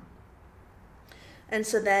down. And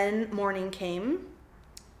so then morning came,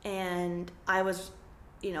 and I was,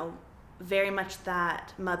 very much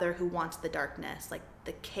that mother who wants the darkness, like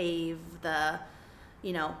the cave, the,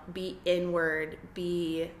 be inward,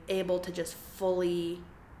 be able to just fully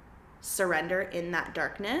surrender in that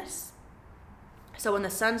darkness. So when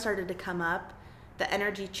the sun started to come up, the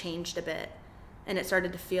energy changed a bit, and it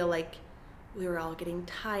started to feel like we were all getting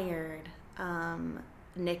tired.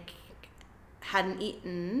 Nick hadn't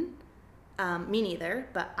eaten, me neither,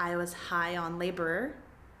 but I was high on labor,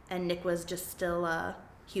 and Nick was just still a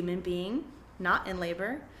human being, not in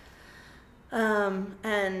labor.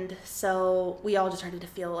 And so we all just started to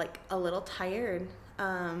feel like a little tired.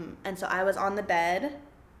 And so I was on the bed,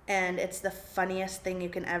 and it's the funniest thing you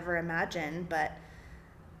can ever imagine, but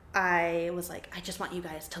I was like, I just want you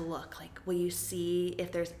guys to look. Like, will you see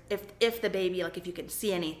if the baby, like, if you can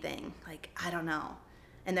see anything? Like, I don't know.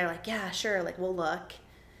 And they're like, yeah, sure. Like, we'll look.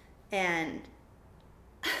 And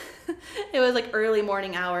it was like early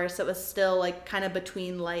morning hours, so it was still like kind of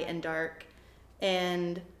between light and dark.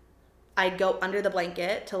 And I go under the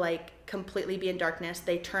blanket to like completely be in darkness.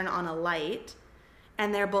 They turn on a light,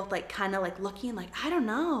 and they're both like kind of like looking like, I don't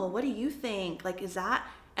know, what do you think? Like, is that?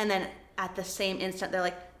 And then at the same instant, they're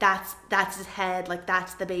like, that's his head. Like,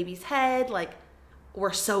 that's the baby's head. Like,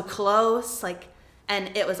 we're so close. Like,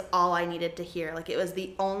 and it was all I needed to hear. Like, it was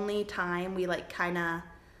the only time we like kind of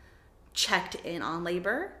checked in on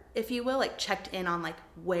labor, if you will, like checked in on like,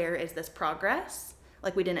 where is this progress?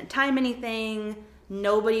 Like, we didn't time anything.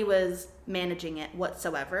 Nobody was managing it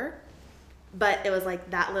whatsoever. But it was like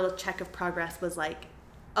that little check of progress was like,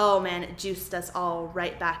 oh man, it juiced us all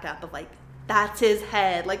right back up of like, that's his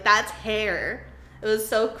head, like that's hair. It was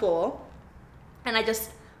so cool. And I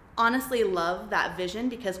just honestly love that vision,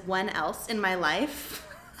 because when else in my life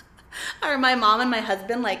are my mom and my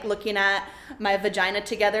husband like looking at my vagina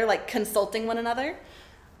together, like consulting one another?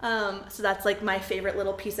 So that's like my favorite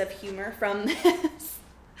little piece of humor from this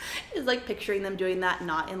is like picturing them doing that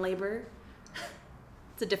not in labor.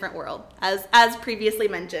 It's a different world. As previously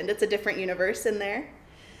mentioned, it's a different universe in there.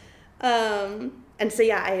 And so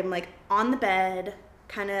yeah, I am like on the bed,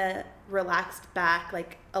 kind of relaxed back,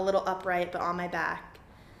 like a little upright, but on my back.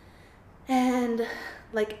 And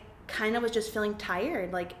like kind of was just feeling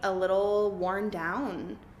tired, like a little worn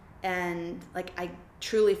down. And like I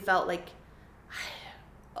truly felt like,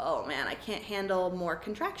 oh man, I can't handle more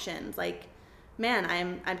contractions. Like,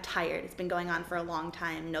 man, I'm tired. It's been going on for a long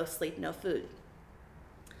time. No sleep, no food.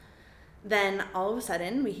 Then all of a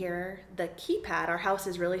sudden we hear the keypad. Our house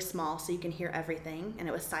is really small, so you can hear everything, and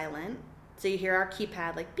it was silent. So you hear our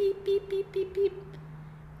keypad like beep, beep, beep, beep, beep.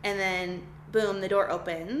 And then boom, the door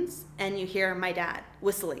opens, and you hear my dad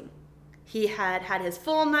whistling. He had his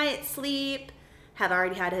full night's sleep, had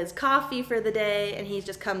already had his coffee for the day, and he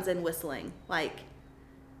just comes in whistling. Like,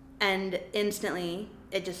 and instantly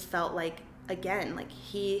it just felt like, again, like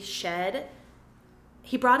he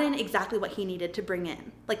brought in exactly what he needed to bring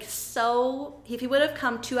in. Like, so, if he would have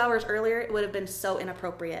come 2 hours earlier, it would have been so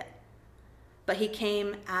inappropriate. But he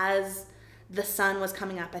came as the sun was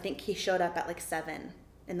coming up. I think he showed up at like 7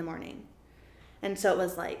 in the morning. And so it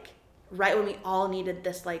was like, right when we all needed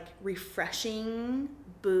this like refreshing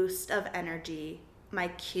boost of energy, my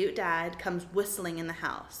cute dad comes whistling in the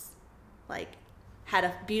house. Like, had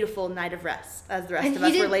a beautiful night of rest as the rest of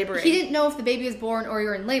us were laboring. He didn't know if the baby was born or you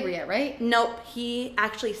were in labor yet, right? Nope. He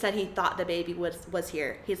actually said he thought the baby was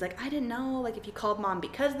here. He's like, I didn't know, like, if you called mom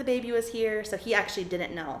because the baby was here. So he actually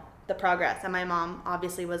didn't know the progress. And my mom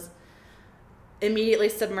obviously was immediately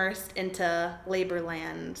submersed into labor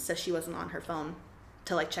land, so she wasn't on her phone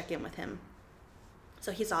to like check in with him.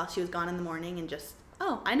 So he saw she was gone in the morning and just,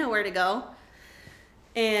 oh, I know where to go.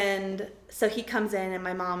 And so he comes in, and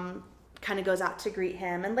my mom kind of goes out to greet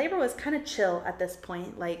him, and labor was kind of chill at this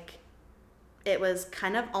point. Like, it was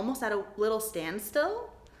kind of almost at a little standstill.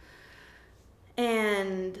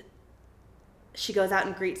 And she goes out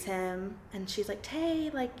and greets him, and she's like, Tay,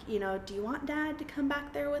 like, you know, do you want Dad to come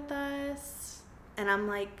back there with us? And I'm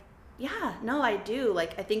like, yeah, no, I do.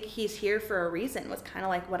 Like, I think he's here for a reason, was kind of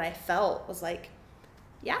like what I felt, was like,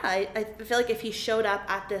 yeah, I feel like if he showed up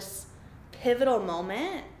at this pivotal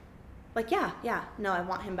moment, like, yeah, no, I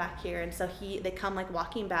want him back here. And so they come like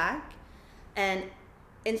walking back, and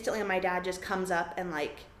instantly my dad just comes up and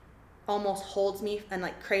like almost holds me and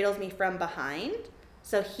like cradles me from behind.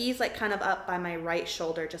 So he's like kind of up by my right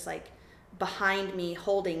shoulder, just like behind me,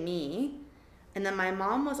 holding me. And then my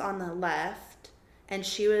mom was on the left, and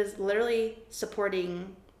she was literally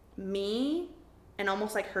supporting me, and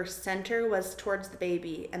almost like her center was towards the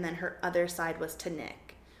baby, and then her other side was to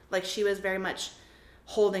Nick. Like, she was very much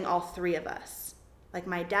holding all three of us. Like,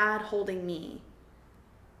 my dad holding me,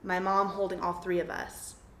 my mom holding all three of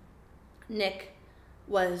us. Nick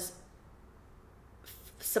was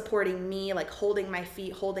supporting me, like holding my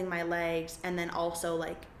feet, holding my legs, and then also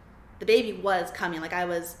like the baby was coming. Like, I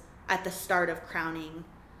was at the start of crowning,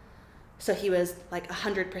 so he was like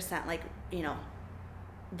 100% like, you know,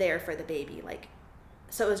 there for the baby. Like,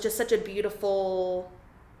 so it was just such a beautiful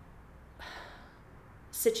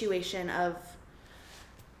situation of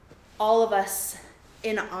all of us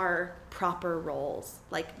in our proper roles,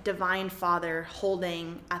 like Divine Father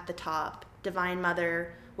holding at the top, Divine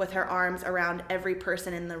Mother with her arms around every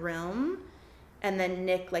person in the room, and then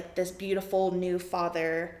Nick, like this beautiful new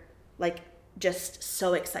father, like just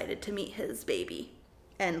so excited to meet his baby,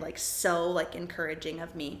 and like so like encouraging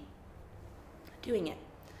of me doing it.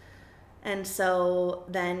 And so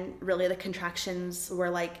then really the contractions were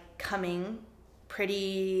like coming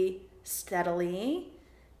pretty steadily,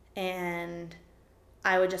 and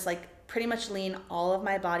I would just like pretty much lean all of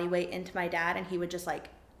my body weight into my dad, and he would just like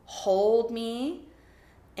hold me,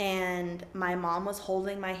 and my mom was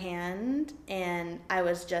holding my hand, and I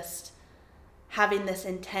was just having this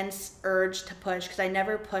intense urge to push, because I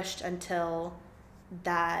never pushed until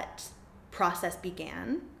that process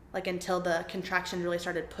began, like until the contraction really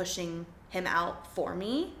started pushing him out for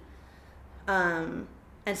me. And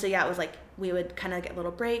so yeah, it was like we would kind of get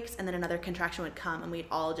little breaks, and then another contraction would come, and we'd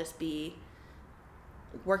all just be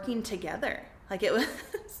working together. Like, it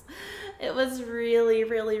was really,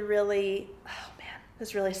 really, really, oh man, it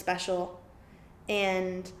was really special.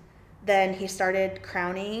 And then he started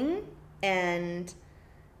crowning, and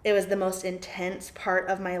it was the most intense part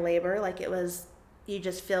of my labor. Like, it was, you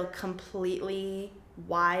just feel completely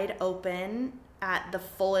wide open at the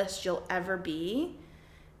fullest you'll ever be.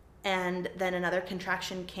 And then another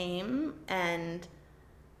contraction came, and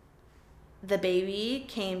the baby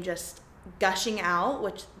came just gushing out,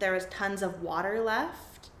 which there was tons of water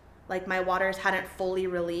left. Like, my waters hadn't fully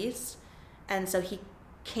released. And so he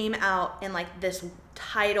came out in like this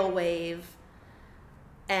tidal wave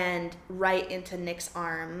and right into Nick's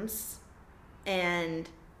arms. And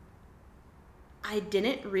I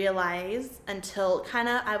didn't realize until kind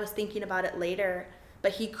of I was thinking about it later,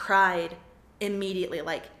 but he cried immediately.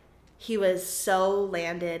 Like, he was so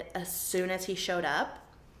landed as soon as he showed up.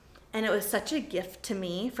 And it was such a gift to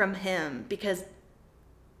me from him, because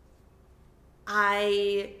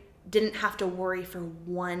I didn't have to worry for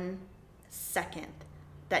 1 second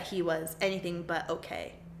that he was anything but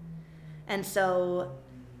okay. And so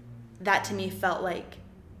that to me felt like,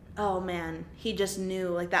 oh man, he just knew,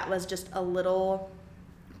 like that was just a little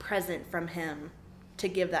present from him to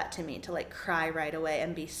give that to me, to like cry right away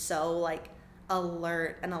and be so like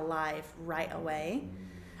alert and alive right away.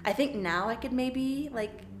 I think now I could maybe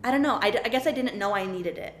like, I don't know, I guess I didn't know I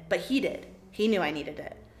needed it, but he did. He knew I needed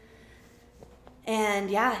it. And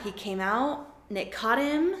yeah, he came out, Nick caught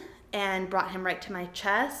him and brought him right to my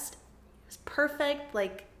chest. It was perfect,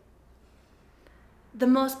 like the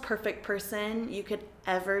most perfect person you could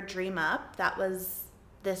ever dream up. That was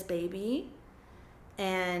this baby.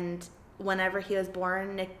 And whenever he was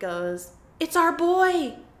born, Nick goes, "It's our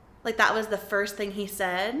boy." Like, that was the first thing he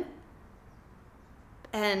said.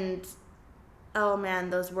 And oh man,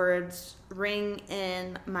 those words ring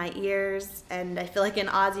in my ears, and I feel like in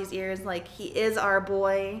Ozzy's ears, like, he is our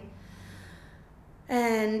boy.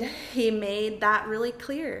 And he made that really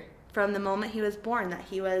clear from the moment he was born, that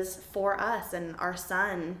he was for us and our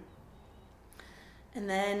son. And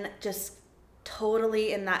then just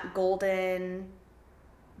totally in that golden,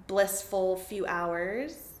 blissful few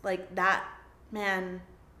hours, like that, man,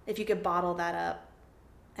 if you could bottle that up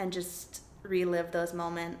and just relive those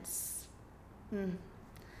moments,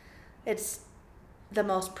 it's the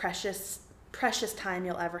most precious time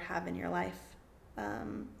you'll ever have in your life,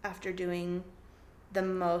 after doing the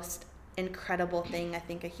most incredible thing I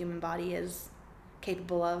think a human body is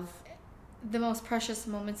capable of. The most precious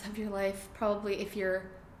moments of your life, probably if you're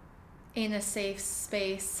in a safe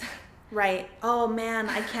space. Right. Oh man,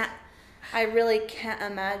 I really can't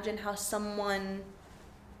imagine how someone,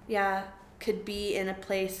 could be in a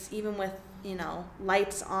place even with,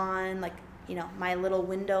 lights on, like, my little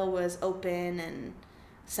window was open and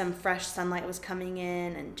some fresh sunlight was coming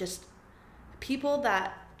in, and just people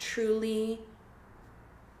that truly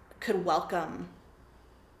could welcome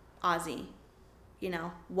Ozzy,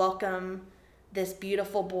 welcome this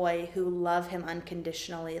beautiful boy who love him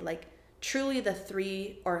unconditionally. Like, truly the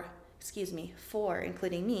four,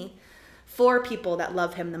 including me, 4 people that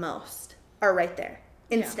love him the most are right there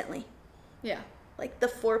instantly. Yeah. Like, the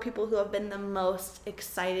 4 people who have been the most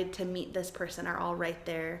excited to meet this person are all right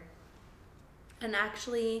there. And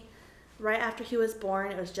actually, right after he was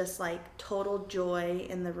born, it was just like total joy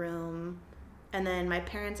in the room. And then my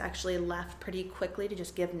parents actually left pretty quickly to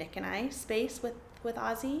just give Nick and I space with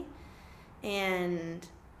Ozzy. And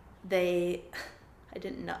I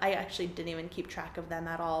didn't know, I actually didn't even keep track of them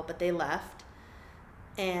at all, but they left.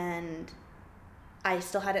 And I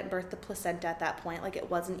still hadn't birthed the placenta at that point. Like, it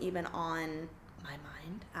wasn't even on my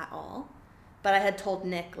mind at all. But I had told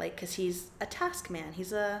Nick, like, because he's a task man.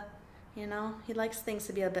 He's he likes things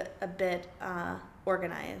to be a bit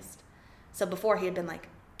organized. So before, he had been like,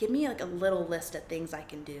 give me like a little list of things I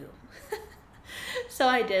can do. So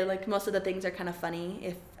I did. Like, most of the things are kind of funny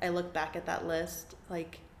if I look back at that list.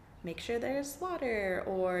 Like, make sure there's water,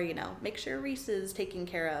 or, make sure Reese is taken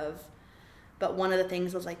care of. But one of the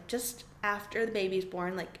things was like, just after the baby's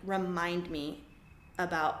born, like, remind me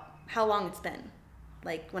about how long it's been.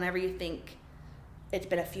 Like, whenever you think it's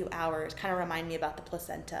been a few hours, kind of remind me about the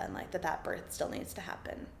placenta, and like that birth still needs to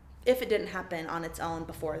happen. If it didn't happen on its own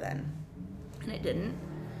before then. And it didn't.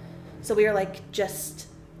 So we were like, just,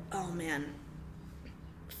 oh man,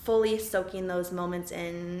 fully soaking those moments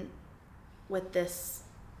in with this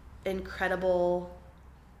incredible,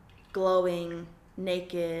 glowing,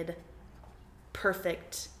 naked,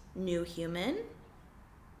 perfect new human.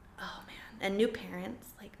 Oh man. And new parents,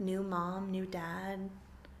 like new mom, new dad.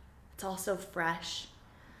 It's all so fresh.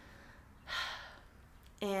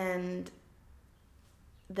 And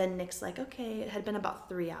then Nick's like, okay, it had been about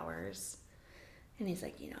 3 hours. And he's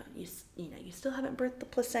like, you still haven't birthed the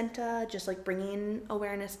placenta, just like bringing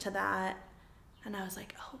awareness to that. And I was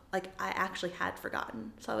like, oh, like I actually had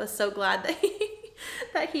forgotten. So I was so glad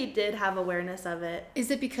that he did have awareness of it. Is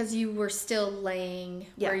it because you were still laying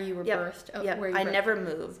where you were birthed? Oh, yeah, I never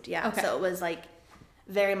moved. Yeah. Okay. So it was like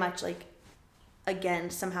very much like, again,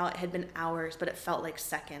 somehow it had been hours, but it felt like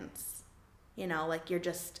seconds. Like you're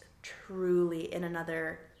just truly in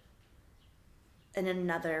another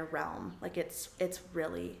realm. Like it's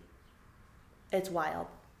wild.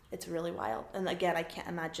 It's really wild. And again, I can't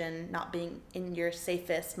imagine not being in your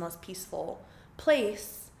safest, most peaceful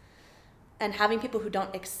place and having people who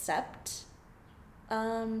don't accept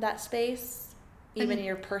that space, even in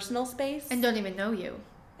your personal space. And don't even know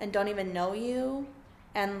you.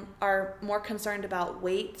 And are more concerned about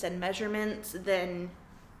weights and measurements than,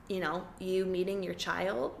 you meeting your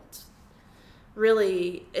child.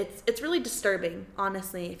 Really, it's really disturbing,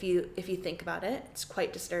 honestly, if you think about it. It's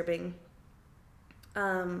quite disturbing.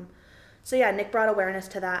 So yeah, Nick brought awareness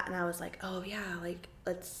to that, and I was like, oh yeah, like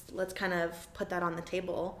let's kind of put that on the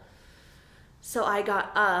table. So I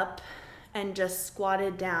got up and just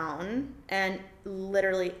squatted down, and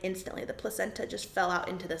literally instantly the placenta just fell out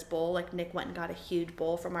into this bowl. Like, Nick went and got a huge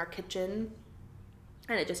bowl from our kitchen,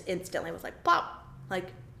 and it just instantly was like plop,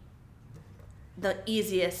 like the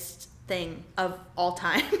easiest thing of all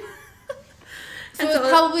time. So it was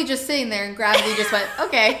probably just sitting there, and gravity just went,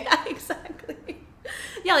 okay. Yeah, exactly.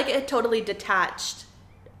 Yeah, like it totally detached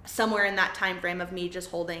somewhere in that time frame of me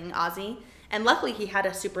just holding Ozzy. And luckily he had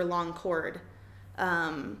a super long cord.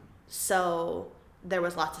 So there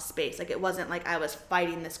was lots of space. Like, it wasn't like I was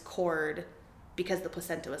fighting this cord because the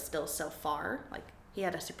placenta was still so far. Like, he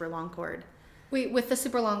had a super long cord. Wait, with the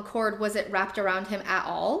super long cord, was it wrapped around him at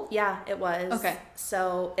all? Yeah, it was. Okay.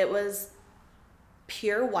 So it was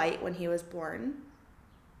pure white when he was born.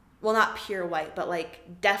 Well, not pure white, but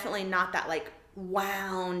like definitely not that like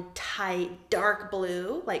wound, tight, dark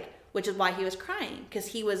blue, like, which is why he was crying, because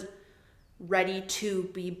he was ready to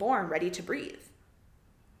be born, ready to breathe.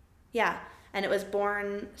 Yeah, and it was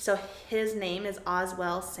born, so his name is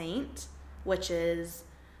Oswell Saint, which is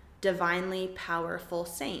divinely powerful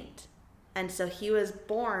saint. And so he was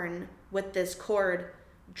born with this cord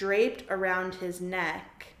draped around his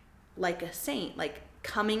neck like a saint, like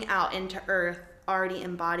coming out into earth, already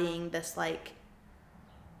embodying this like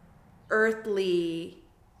earthly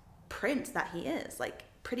prince that he is, like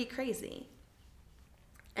pretty crazy.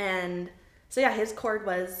 And so yeah, his cord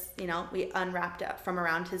was, we unwrapped it from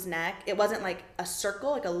around his neck. It wasn't like a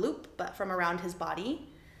circle, like a loop, but from around his body.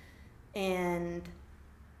 And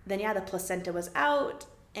then yeah, the placenta was out,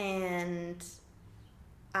 and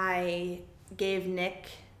I gave Nick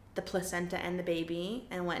the placenta and the baby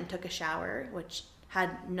and went and took a shower, which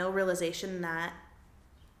had no realization that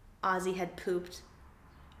Ozzy had pooped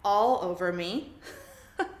all over me.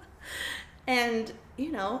 And,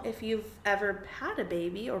 if you've ever had a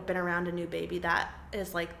baby or been around a new baby, that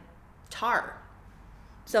is like tar.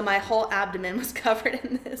 So my whole abdomen was covered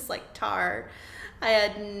in this like tar. I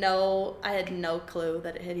had no clue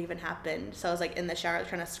that it had even happened. So I was like in the shower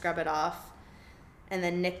trying to scrub it off. And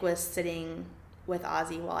then Nick was sitting with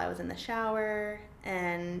Ozzy while I was in the shower.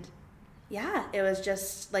 And yeah, it was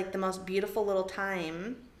just like the most beautiful little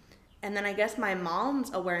time. And then I guess my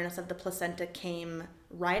mom's awareness of the placenta came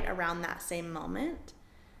right around that same moment.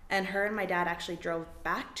 And her and my dad actually drove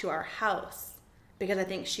back to our house because I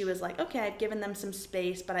think she was like, okay, I've given them some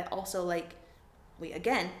space, but I also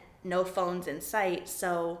no phones in sight.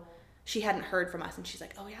 So she hadn't heard from us. And she's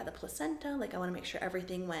like, oh yeah, the placenta. Like, I want to make sure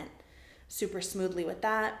everything went super smoothly with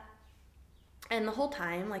that. And the whole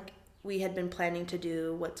time, like, we had been planning to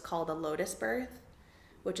do what's called a lotus birth,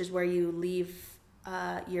 which is where you leave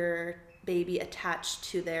your baby attached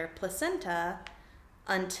to their placenta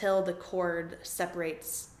until the cord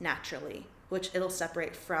separates naturally, which it'll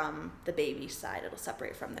separate from the baby's side. It'll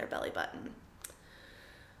separate from their belly button.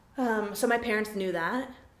 So my parents knew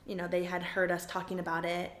that. They had heard us talking about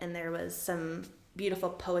it, and there was some beautiful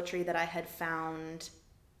poetry that I had found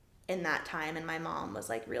in that time, and my mom was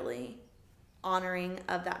like really honoring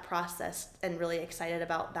of that process and really excited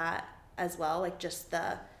about that as well, like just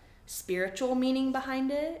the spiritual meaning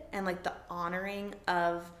behind it and like the honoring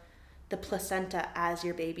of the placenta as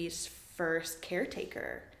your baby's first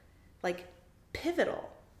caretaker, like pivotal.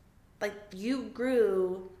 Like, you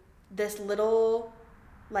grew this little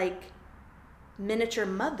like miniature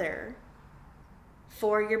mother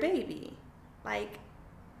for your baby. Like,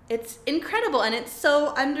 it's incredible, and it's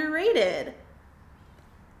so underrated.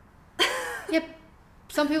 Yep.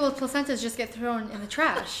 Some people's placentas just get thrown in the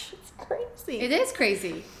trash. It's crazy. It is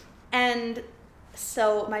crazy. And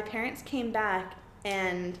so my parents came back,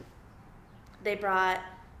 and they brought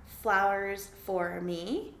flowers for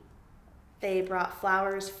me. They brought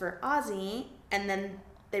flowers for Ozzy, and then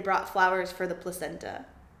they brought flowers for the placenta,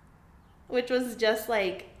 which was just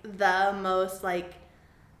like the most like,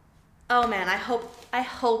 oh man, I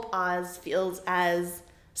hope Oz feels as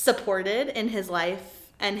supported in his life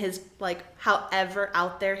and his, like, however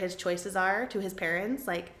out there his choices are to his parents.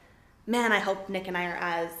 Like, man, I hope Nick and I are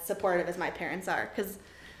as supportive as my parents are, because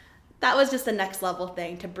that was just the next level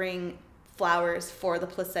thing, to bring flowers for the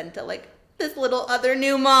placenta, like this little other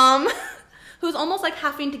new mom who's almost like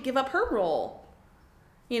having to give up her role,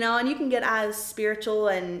 and you can get as spiritual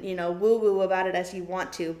and, woo-woo about it as you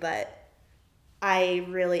want to, but I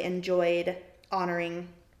really enjoyed honoring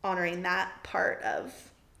that part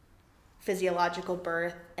of physiological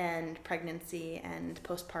birth and pregnancy and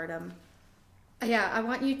postpartum. Yeah, I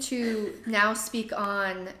want you to now speak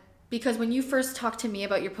on, because when you first talked to me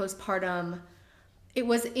about your postpartum, it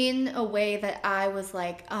was in a way that I was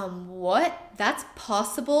like, what? That's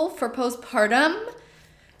possible for postpartum?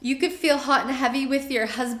 You could feel hot and heavy with your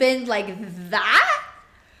husband like that?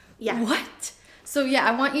 Yeah. What? So yeah,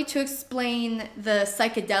 I want you to explain the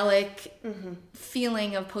psychedelic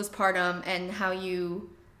feeling of postpartum and how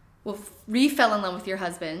you fell in love with your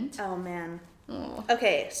husband. Oh, man. Oh.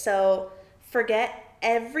 Okay, so forget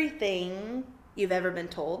everything you've ever been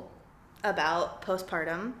told about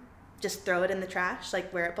postpartum. Just throw it in the trash,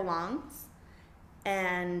 like where it belongs,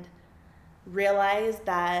 and realize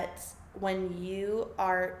that when you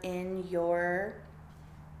are in your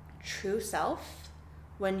true self,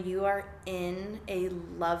 when you are in a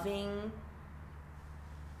loving,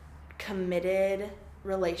 committed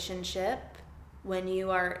relationship, when you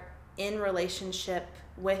are in relationship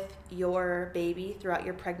with your baby throughout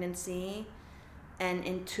your pregnancy and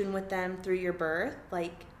in tune with them through your birth,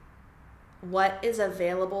 like, what is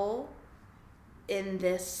available in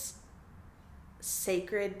this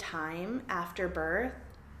sacred time after birth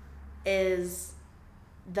is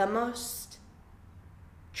the most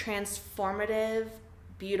transformative,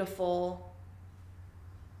 beautiful,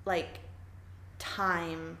 like,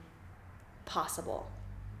 time possible.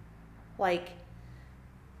 Like,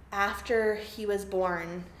 after he was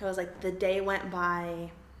born, it was like the day went by,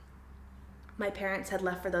 my parents had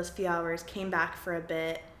left for those few hours, came back for a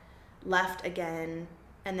bit, left again,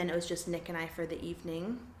 and then it was just Nick and I for the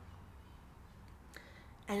evening.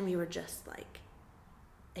 And we were just like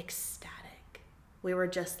ecstatic. We were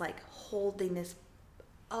just like holding this,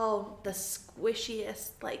 the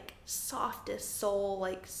squishiest, like softest soul,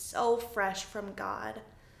 like so fresh from God.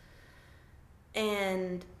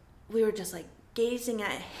 And we were just like gazing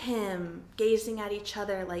at him, gazing at each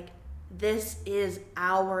other, like, this is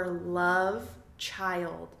our love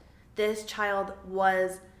child. This child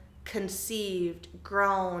was conceived,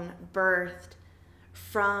 grown, birthed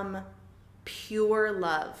from pure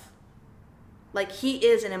love. Like, he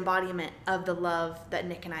is an embodiment of the love that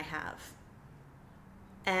Nick and I have.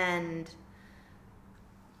 And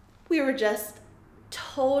we were just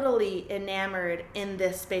totally enamored in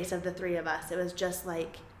this space of the three of us. It was just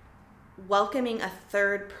like welcoming a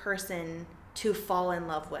third person to fall in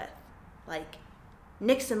love with. Like,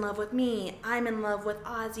 Nick's in love with me, I'm in love with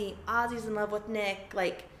Ozzy, Ozzy's in love with Nick.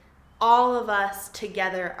 Like, all of us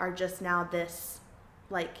together are just now this,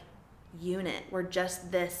 like, unit. We're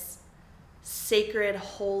just this sacred,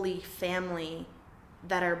 holy family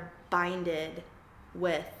that are binded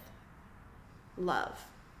with love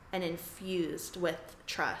and infused with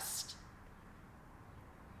trust.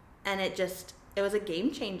 And it was a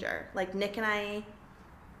game changer. Like, Nick and I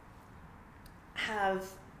have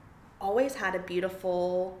always had a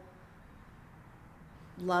beautiful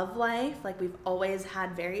love life. Like, we've always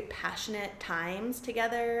had very passionate times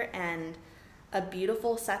together and a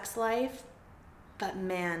beautiful sex life. But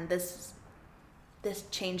man, this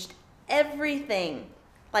changed everything.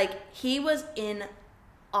 Like, he was in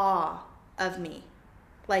awe of me.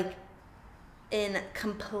 Like, in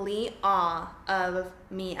complete awe of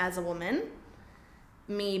me as a woman,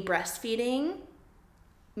 me breastfeeding,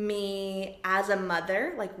 me as a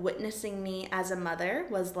mother, like witnessing me as a mother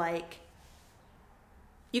was like,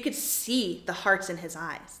 you could see the hearts in his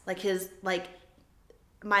eyes. Like,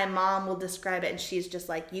 my mom will describe it and she's just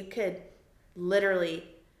like, you could literally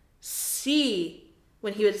see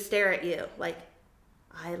when he would stare at you, like,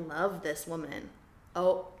 I love this woman.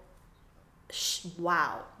 Oh,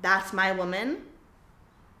 wow, that's my woman.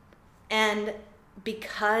 And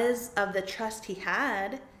because of the trust he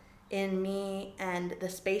had in me and the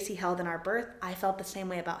space he held in our birth, I felt the same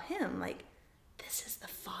way about him. Like, this is the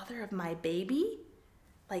father of my baby?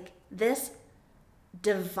 Like, this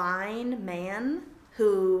divine man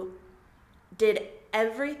who did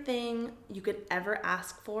everything you could ever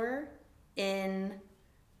ask for in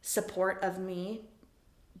support of me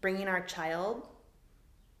bringing our child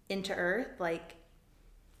into earth. Like,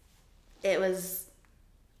 it was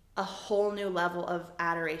a whole new level of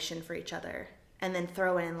adoration for each other. And then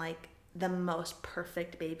throw in like the most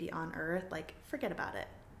perfect baby on earth. Like, forget about it.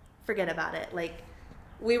 Like,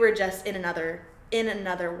 we were just in another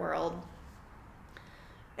world.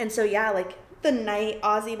 And so, yeah, like, the night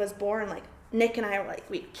Ozzy was born, like, Nick and I were like,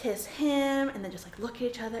 we'd kiss him and then just like look at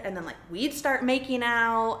each other, and then like we'd start making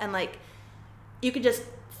out, and like you could just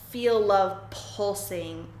feel love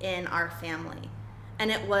pulsing in our family.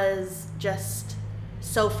 And it was just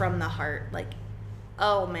so from the heart. Like,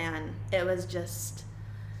 oh man, it was just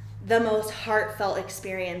the most heartfelt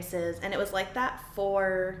experiences. And it was like that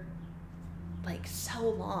for like so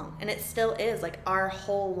long. And it still is. Like, our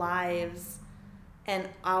whole lives and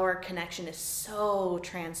our connection is so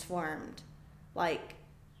transformed. Like,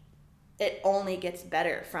 it only gets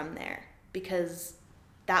better from there, because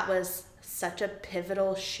that was such a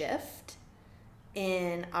pivotal shift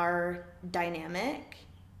in our dynamic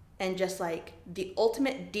and just like the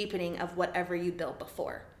ultimate deepening of whatever you built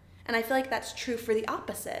before. And I feel like that's true for the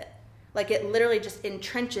opposite. Like, it literally just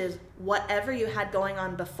entrenches whatever you had going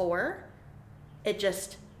on before.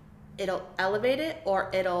 It'll elevate it or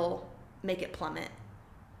it'll make it plummet.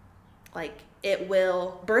 Like,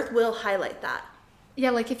 birth will highlight that.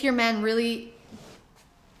 Yeah, like if your man really,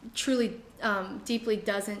 truly, deeply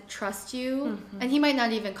doesn't trust you, and he might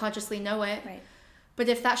not even consciously know it, right? But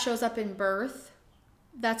if that shows up in birth,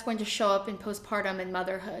 that's going to show up in postpartum and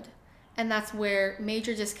motherhood. And that's where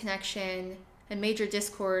major disconnection and major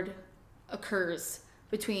discord occurs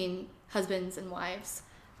between husbands and wives.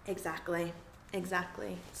 Exactly.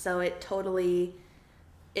 So it totally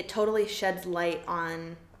sheds light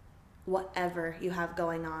on whatever you have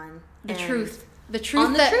going on. The truth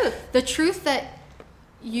that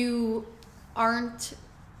you aren't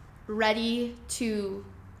ready to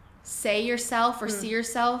say yourself or see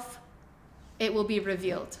yourself, it will be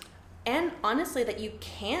revealed. And honestly, that you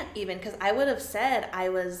can't even, because I would have said I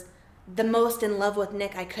was the most in love with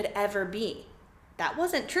Nick I could ever be. That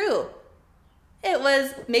wasn't true. It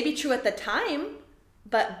was maybe true at the time,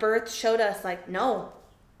 but birth showed us like, no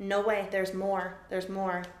way, there's more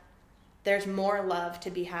love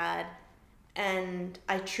to be had. And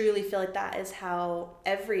I truly feel like that is how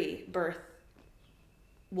every birth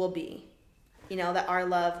will be. You know, that our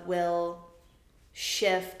love will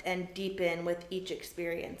shift and deepen with each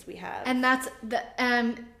experience we have. And that's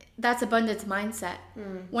abundance mindset.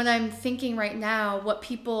 When I'm thinking right now, what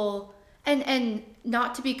people, and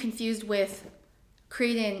not to be confused with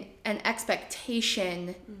creating an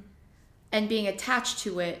expectation and being attached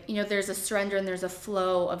to it. You know, there's a surrender and there's a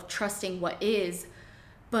flow of trusting what is,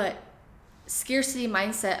 but scarcity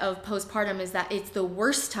mindset of postpartum is that it's the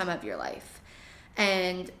worst time of your life.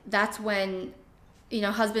 And that's when, you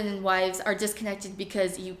know, husband and wives are disconnected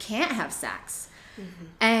because you can't have sex.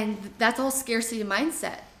 And that's all scarcity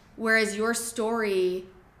mindset. Whereas your story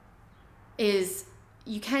is,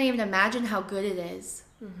 you can't even imagine how good it is.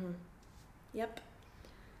 Yep.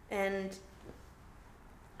 And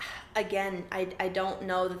again, I don't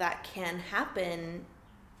know that can happen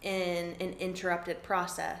in an interrupted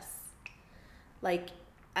process. Like,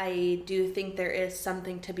 I do think there is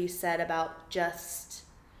something to be said about just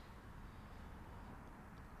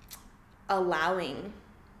allowing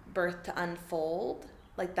birth to unfold.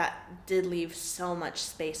 Like, that did leave so much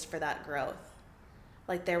space for that growth.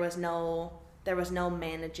 Like, there was no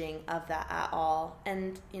managing of that at all.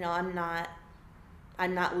 And, you know, I'm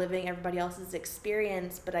not living everybody else's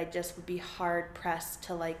experience, but I just would be hard pressed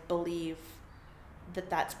to like believe that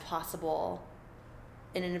that's possible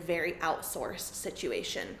in a very outsourced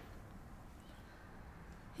situation.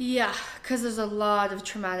 Yeah, because there's a lot of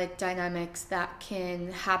traumatic dynamics that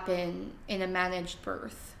can happen in a managed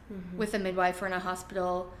birth with a midwife or in a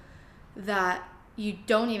hospital that you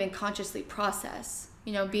don't even consciously process.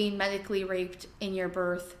 You know, being medically raped in your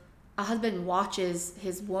birth, a husband watches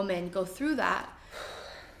his woman go through that,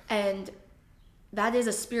 and that is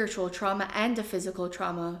a spiritual trauma and a physical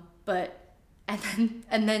trauma.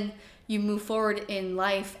 And then you move forward in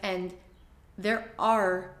life, and there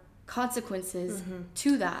are consequences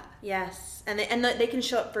to that. Yes, and they can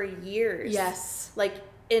show up for years. Yes, like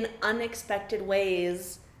in unexpected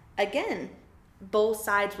ways. Again, both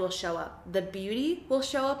sides will show up. The beauty will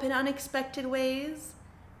show up in unexpected ways,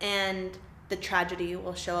 and the tragedy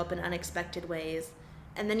will show up in unexpected ways.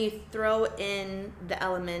 And then you throw in the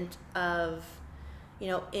element of, you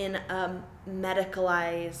know, in a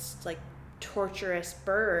medicalized, like, torturous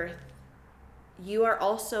birth, you are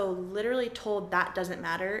also literally told that doesn't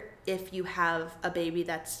matter if you have a baby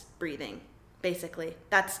that's breathing, basically.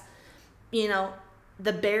 That's, you know,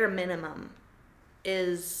 the bare minimum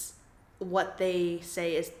is what they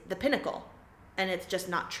say is the pinnacle, and it's just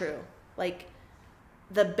not true. Like,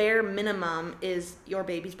 the bare minimum is your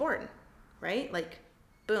baby's born, right? Like,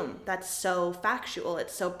 boom, that's so factual,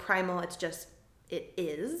 it's so primal, it's just, it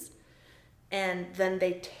is. And then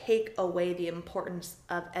they take away the importance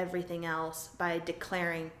of everything else by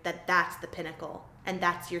declaring that that's the pinnacle and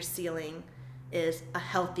that's your ceiling, is a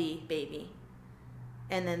healthy baby.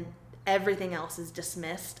 And then everything else is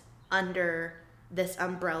dismissed under this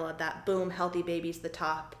umbrella that, boom, healthy baby's the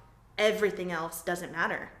top. Everything else doesn't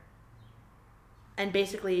matter. And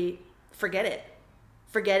basically, forget it.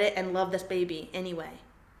 Forget it and love this baby anyway.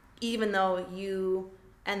 Even though you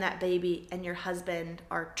and that baby and your husband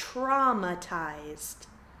are traumatized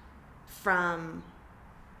from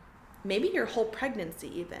maybe your whole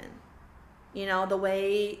pregnancy even. You know, the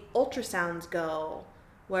way ultrasounds go,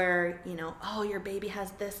 where, you know, oh, your baby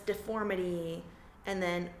has this deformity, and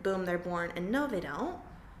then boom, they're born, and no, they don't.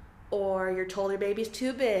 Or you're told your baby's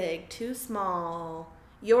too big, too small,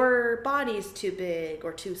 your body's too big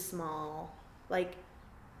or too small. Like,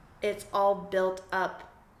 it's all built up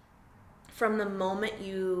from the moment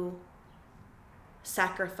you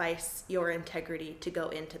sacrifice your integrity to go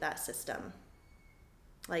into that system.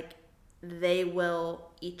 Like, they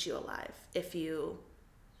will eat you alive if you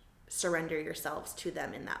surrender yourselves to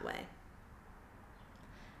them in that way.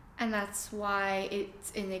 And that's why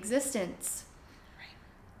it's in existence. Right.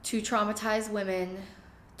 To traumatize women,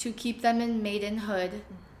 to keep them in maidenhood,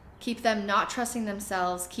 keep them not trusting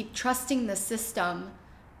themselves, keep trusting the system,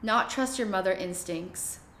 not trust your mother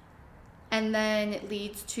instincts. And then it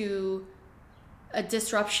leads to a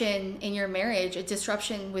disruption in your marriage, a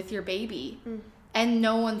disruption with your baby. And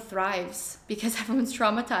no one thrives because everyone's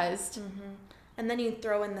traumatized. And then you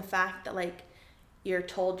throw in the fact that, like, you're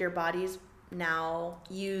told your body's now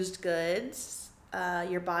used goods.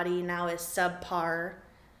 Your body now is subpar.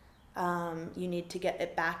 You need to get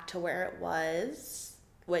it back to where it was,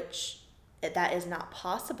 which that is not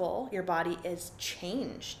possible. Your body is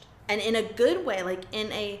changed. And in a good way, like in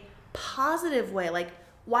a positive way. Like,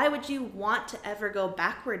 why would you want to ever go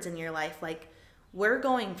backwards in your life? Like, we're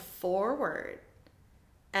going forward.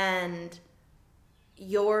 And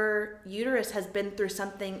your uterus has been through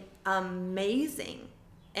something amazing,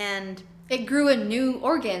 and it grew a new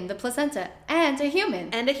organ, the placenta, and a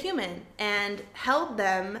human, and held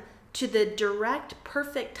them to the direct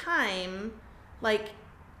perfect time, like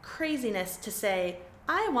craziness, to say,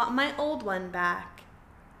 I want my old one back.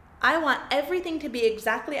 I want everything to be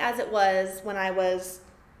exactly as it was when I was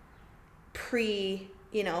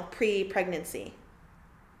pre-pregnancy.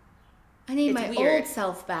 I need my old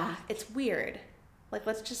self back. It's weird. Like,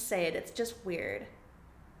 let's just say it. It's just weird.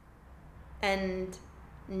 And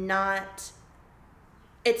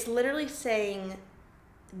it's literally saying,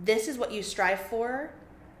 this is what you strive for,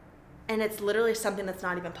 and it's literally something that's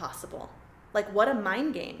not even possible. Like, what a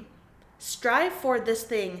mind game. Strive for this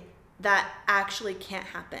thing that actually can't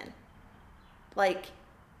happen. Like,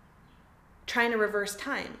 trying to reverse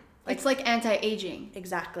time. It's like anti-aging.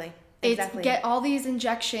 Exactly. It's get all these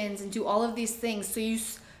injections and do all of these things so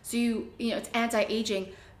you it's anti-aging,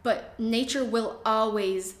 but nature will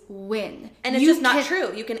always win. And it's just not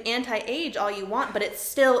true. You can anti-age all you want, but it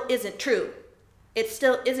still isn't true. It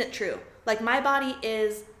still isn't true. Like, my body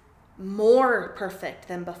is more perfect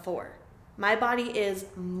than before. My body is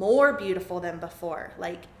more beautiful than before.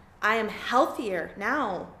 Like, I am healthier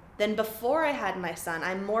now than before I had my son.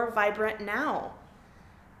 I'm more vibrant now.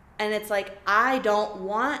 And it's like, I don't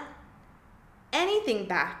want anything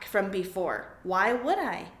back from before. Why would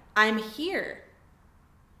I? I'm here.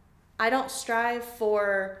 I don't strive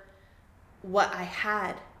for what I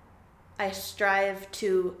had. I strive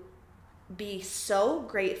to be so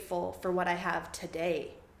grateful for what I have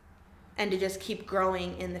today and to just keep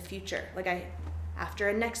growing in the future. Like, after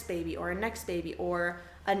a next baby or a next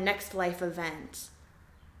life event,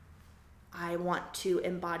 I want to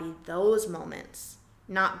embody those moments,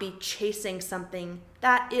 not be chasing something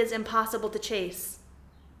that is impossible to chase.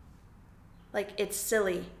 Like, it's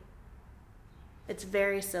silly. It's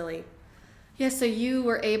very silly. Yeah, so you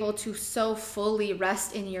were able to so fully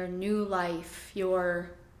rest in your new life,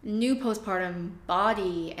 your new postpartum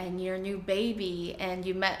body and your new baby, and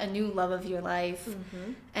you met a new love of your life.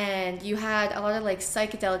 Mm-hmm. And you had a lot of like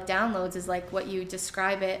psychedelic downloads is like what you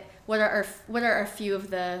describe it. What are a few of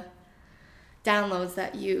the downloads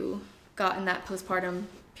that you got in that postpartum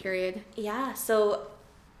period? Yeah, so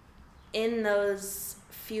in those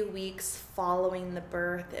few weeks following the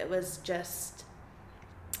birth, it was just,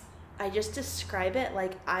 I just describe it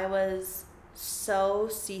like I was so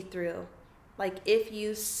see-through. Like, if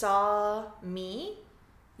you saw me,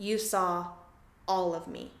 you saw all of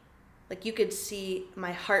me. Like, you could see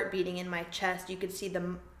my heart beating in my chest. You could see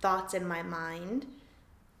the thoughts in my mind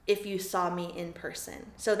if you saw me in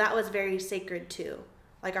person. So that was very sacred too.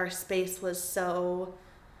 Like, our space was so,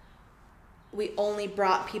 we only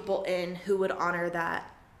brought people in who would honor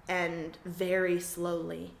that, and very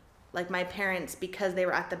slowly. Like, my parents, because they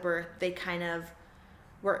were at the birth, they kind of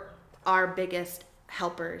were our biggest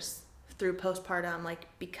helpers through postpartum, like,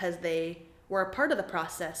 because they were a part of the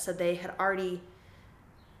process. So they had already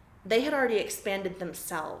expanded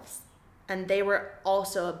themselves, and they were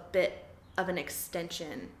also a bit of an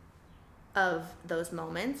extension of those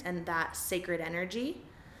moments and that sacred energy.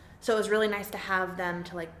 So it was really nice to have them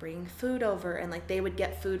to like bring food over, and like they would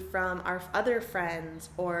get food from our other friends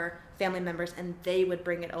or family members and they would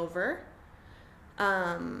bring it over.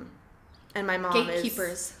 And my mom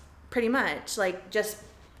gatekeepers, pretty much, like, just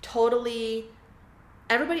totally,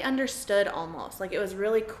 everybody understood almost. Like, it was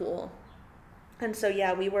really cool. And so,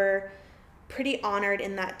 yeah, we were pretty honored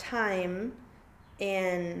in that time,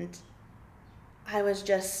 and I was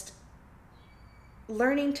just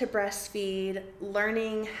learning to breastfeed,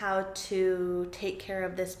 learning how to take care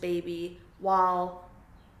of this baby while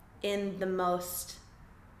in the most,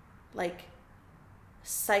 like,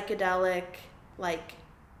 psychedelic, like,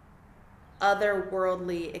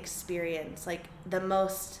 otherworldly experience. Like, the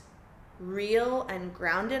most real and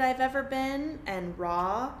grounded I've ever been, and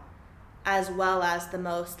raw, as well as the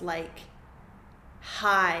most, like,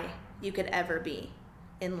 high you could ever be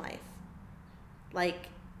in life. Like,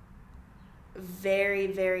 very,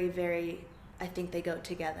 very, very, I think they go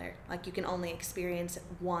together. Like, you can only experience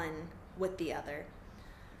one with the other.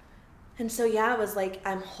 And so, yeah, it was like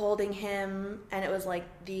I'm holding him, and it was like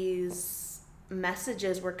these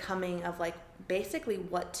messages were coming of like basically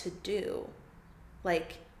what to do.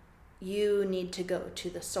 Like, you need to go to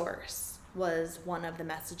the source was one of the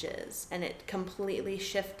messages, and it completely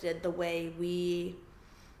shifted the way we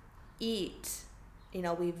eat. You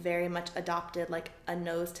know, we very much adopted like a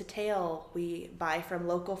nose to tail. We buy from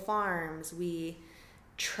local farms. We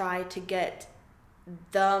try to get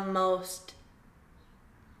the most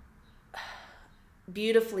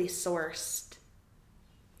beautifully sourced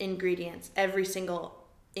ingredients. Every single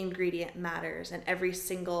ingredient matters, and every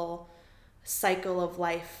single cycle of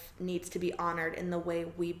life needs to be honored in the way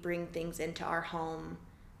we bring things into our home.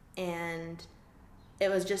 And it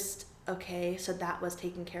was just, okay, so that was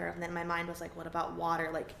taken care of. And then my mind was like, what about water?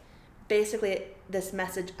 Like, basically this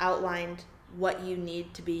message outlined what you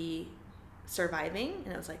need to be surviving,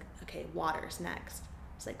 and it was like, okay, water's next.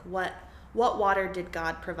 It's like, what water did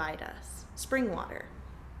God provide us? Spring water.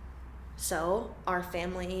 So our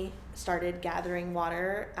family started gathering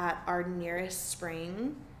water at our nearest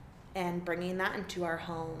spring and bringing that into our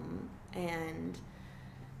home. And,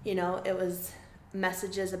 you know, it was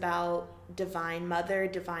messages about divine mother,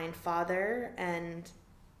 divine father, and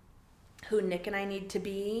who Nick and I need to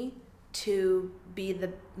be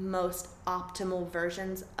the most optimal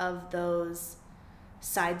versions of those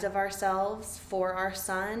sides of ourselves for our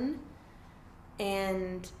son.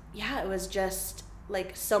 And yeah, it was just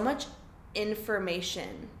like so much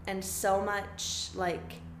information and so much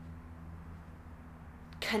like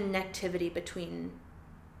connectivity between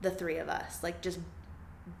the three of us, like just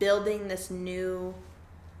building this new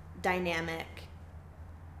dynamic,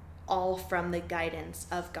 all from the guidance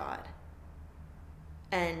of God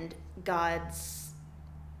and God's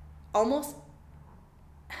almost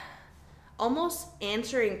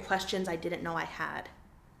answering questions I didn't know I had.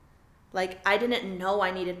 Like, I didn't know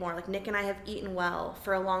I needed more. Like, Nick and I have eaten well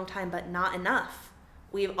for a long time, but not enough.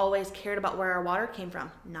 We've always cared about where our water came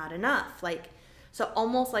from. Not enough. Like, so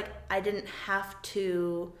almost like I didn't have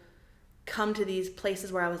to come to these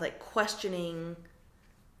places where I was like questioning.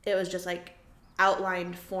 It was just like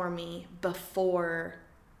outlined for me before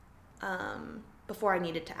I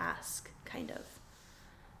needed to ask, kind of.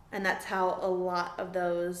 And that's how a lot of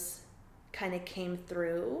those kind of came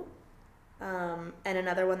through. And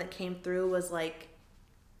another one that came through was like,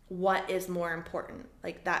 what is more important?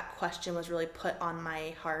 Like, that question was really put on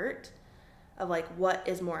my heart of like, what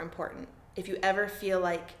is more important? If you ever feel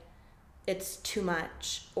like it's too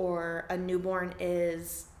much, or a newborn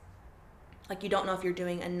is like, you don't know if you're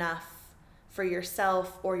doing enough for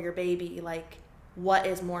yourself or your baby, like, what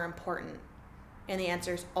is more important? And the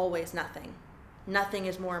answer is always nothing. Nothing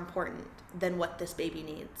is more important than what this baby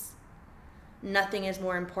needs. Nothing is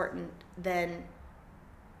more important than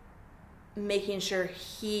making sure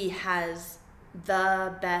he has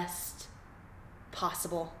the best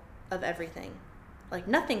possible of everything. Like,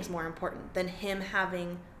 nothing's more important than him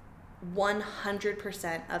having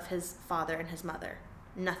 100% of his father and his mother.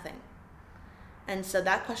 Nothing. And so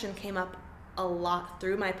that question came up a lot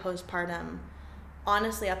through my postpartum,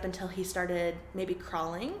 honestly, up until he started maybe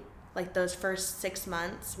crawling. Like, those first 6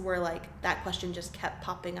 months were like, that question just kept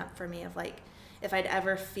popping up for me of like, if I'd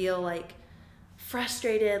ever feel like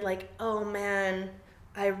frustrated, like, oh man,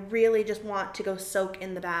 I really just want to go soak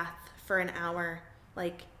in the bath for an hour,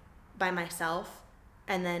 like, by myself.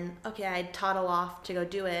 And then, okay, I'd toddle off to go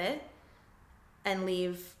do it and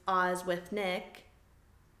leave Oz with Nick,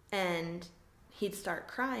 and he'd start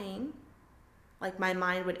crying. Like, my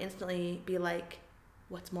mind would instantly be like,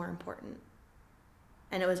 what's more important?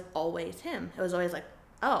 And it was always him. It was always like,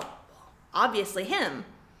 oh, obviously him.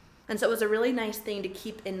 And so it was a really nice thing to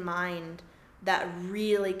keep in mind that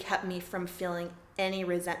really kept me from feeling any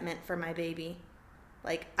resentment for my baby.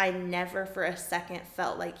 Like, I never for a second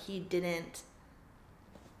felt like he didn't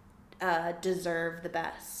deserve the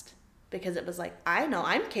best, because it was like, I know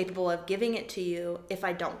I'm capable of giving it to you if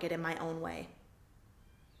I don't get in my own way.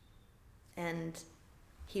 And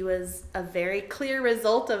he was a very clear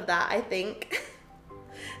result of that, I think.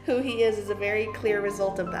 Who he is a very clear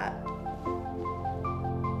result of that.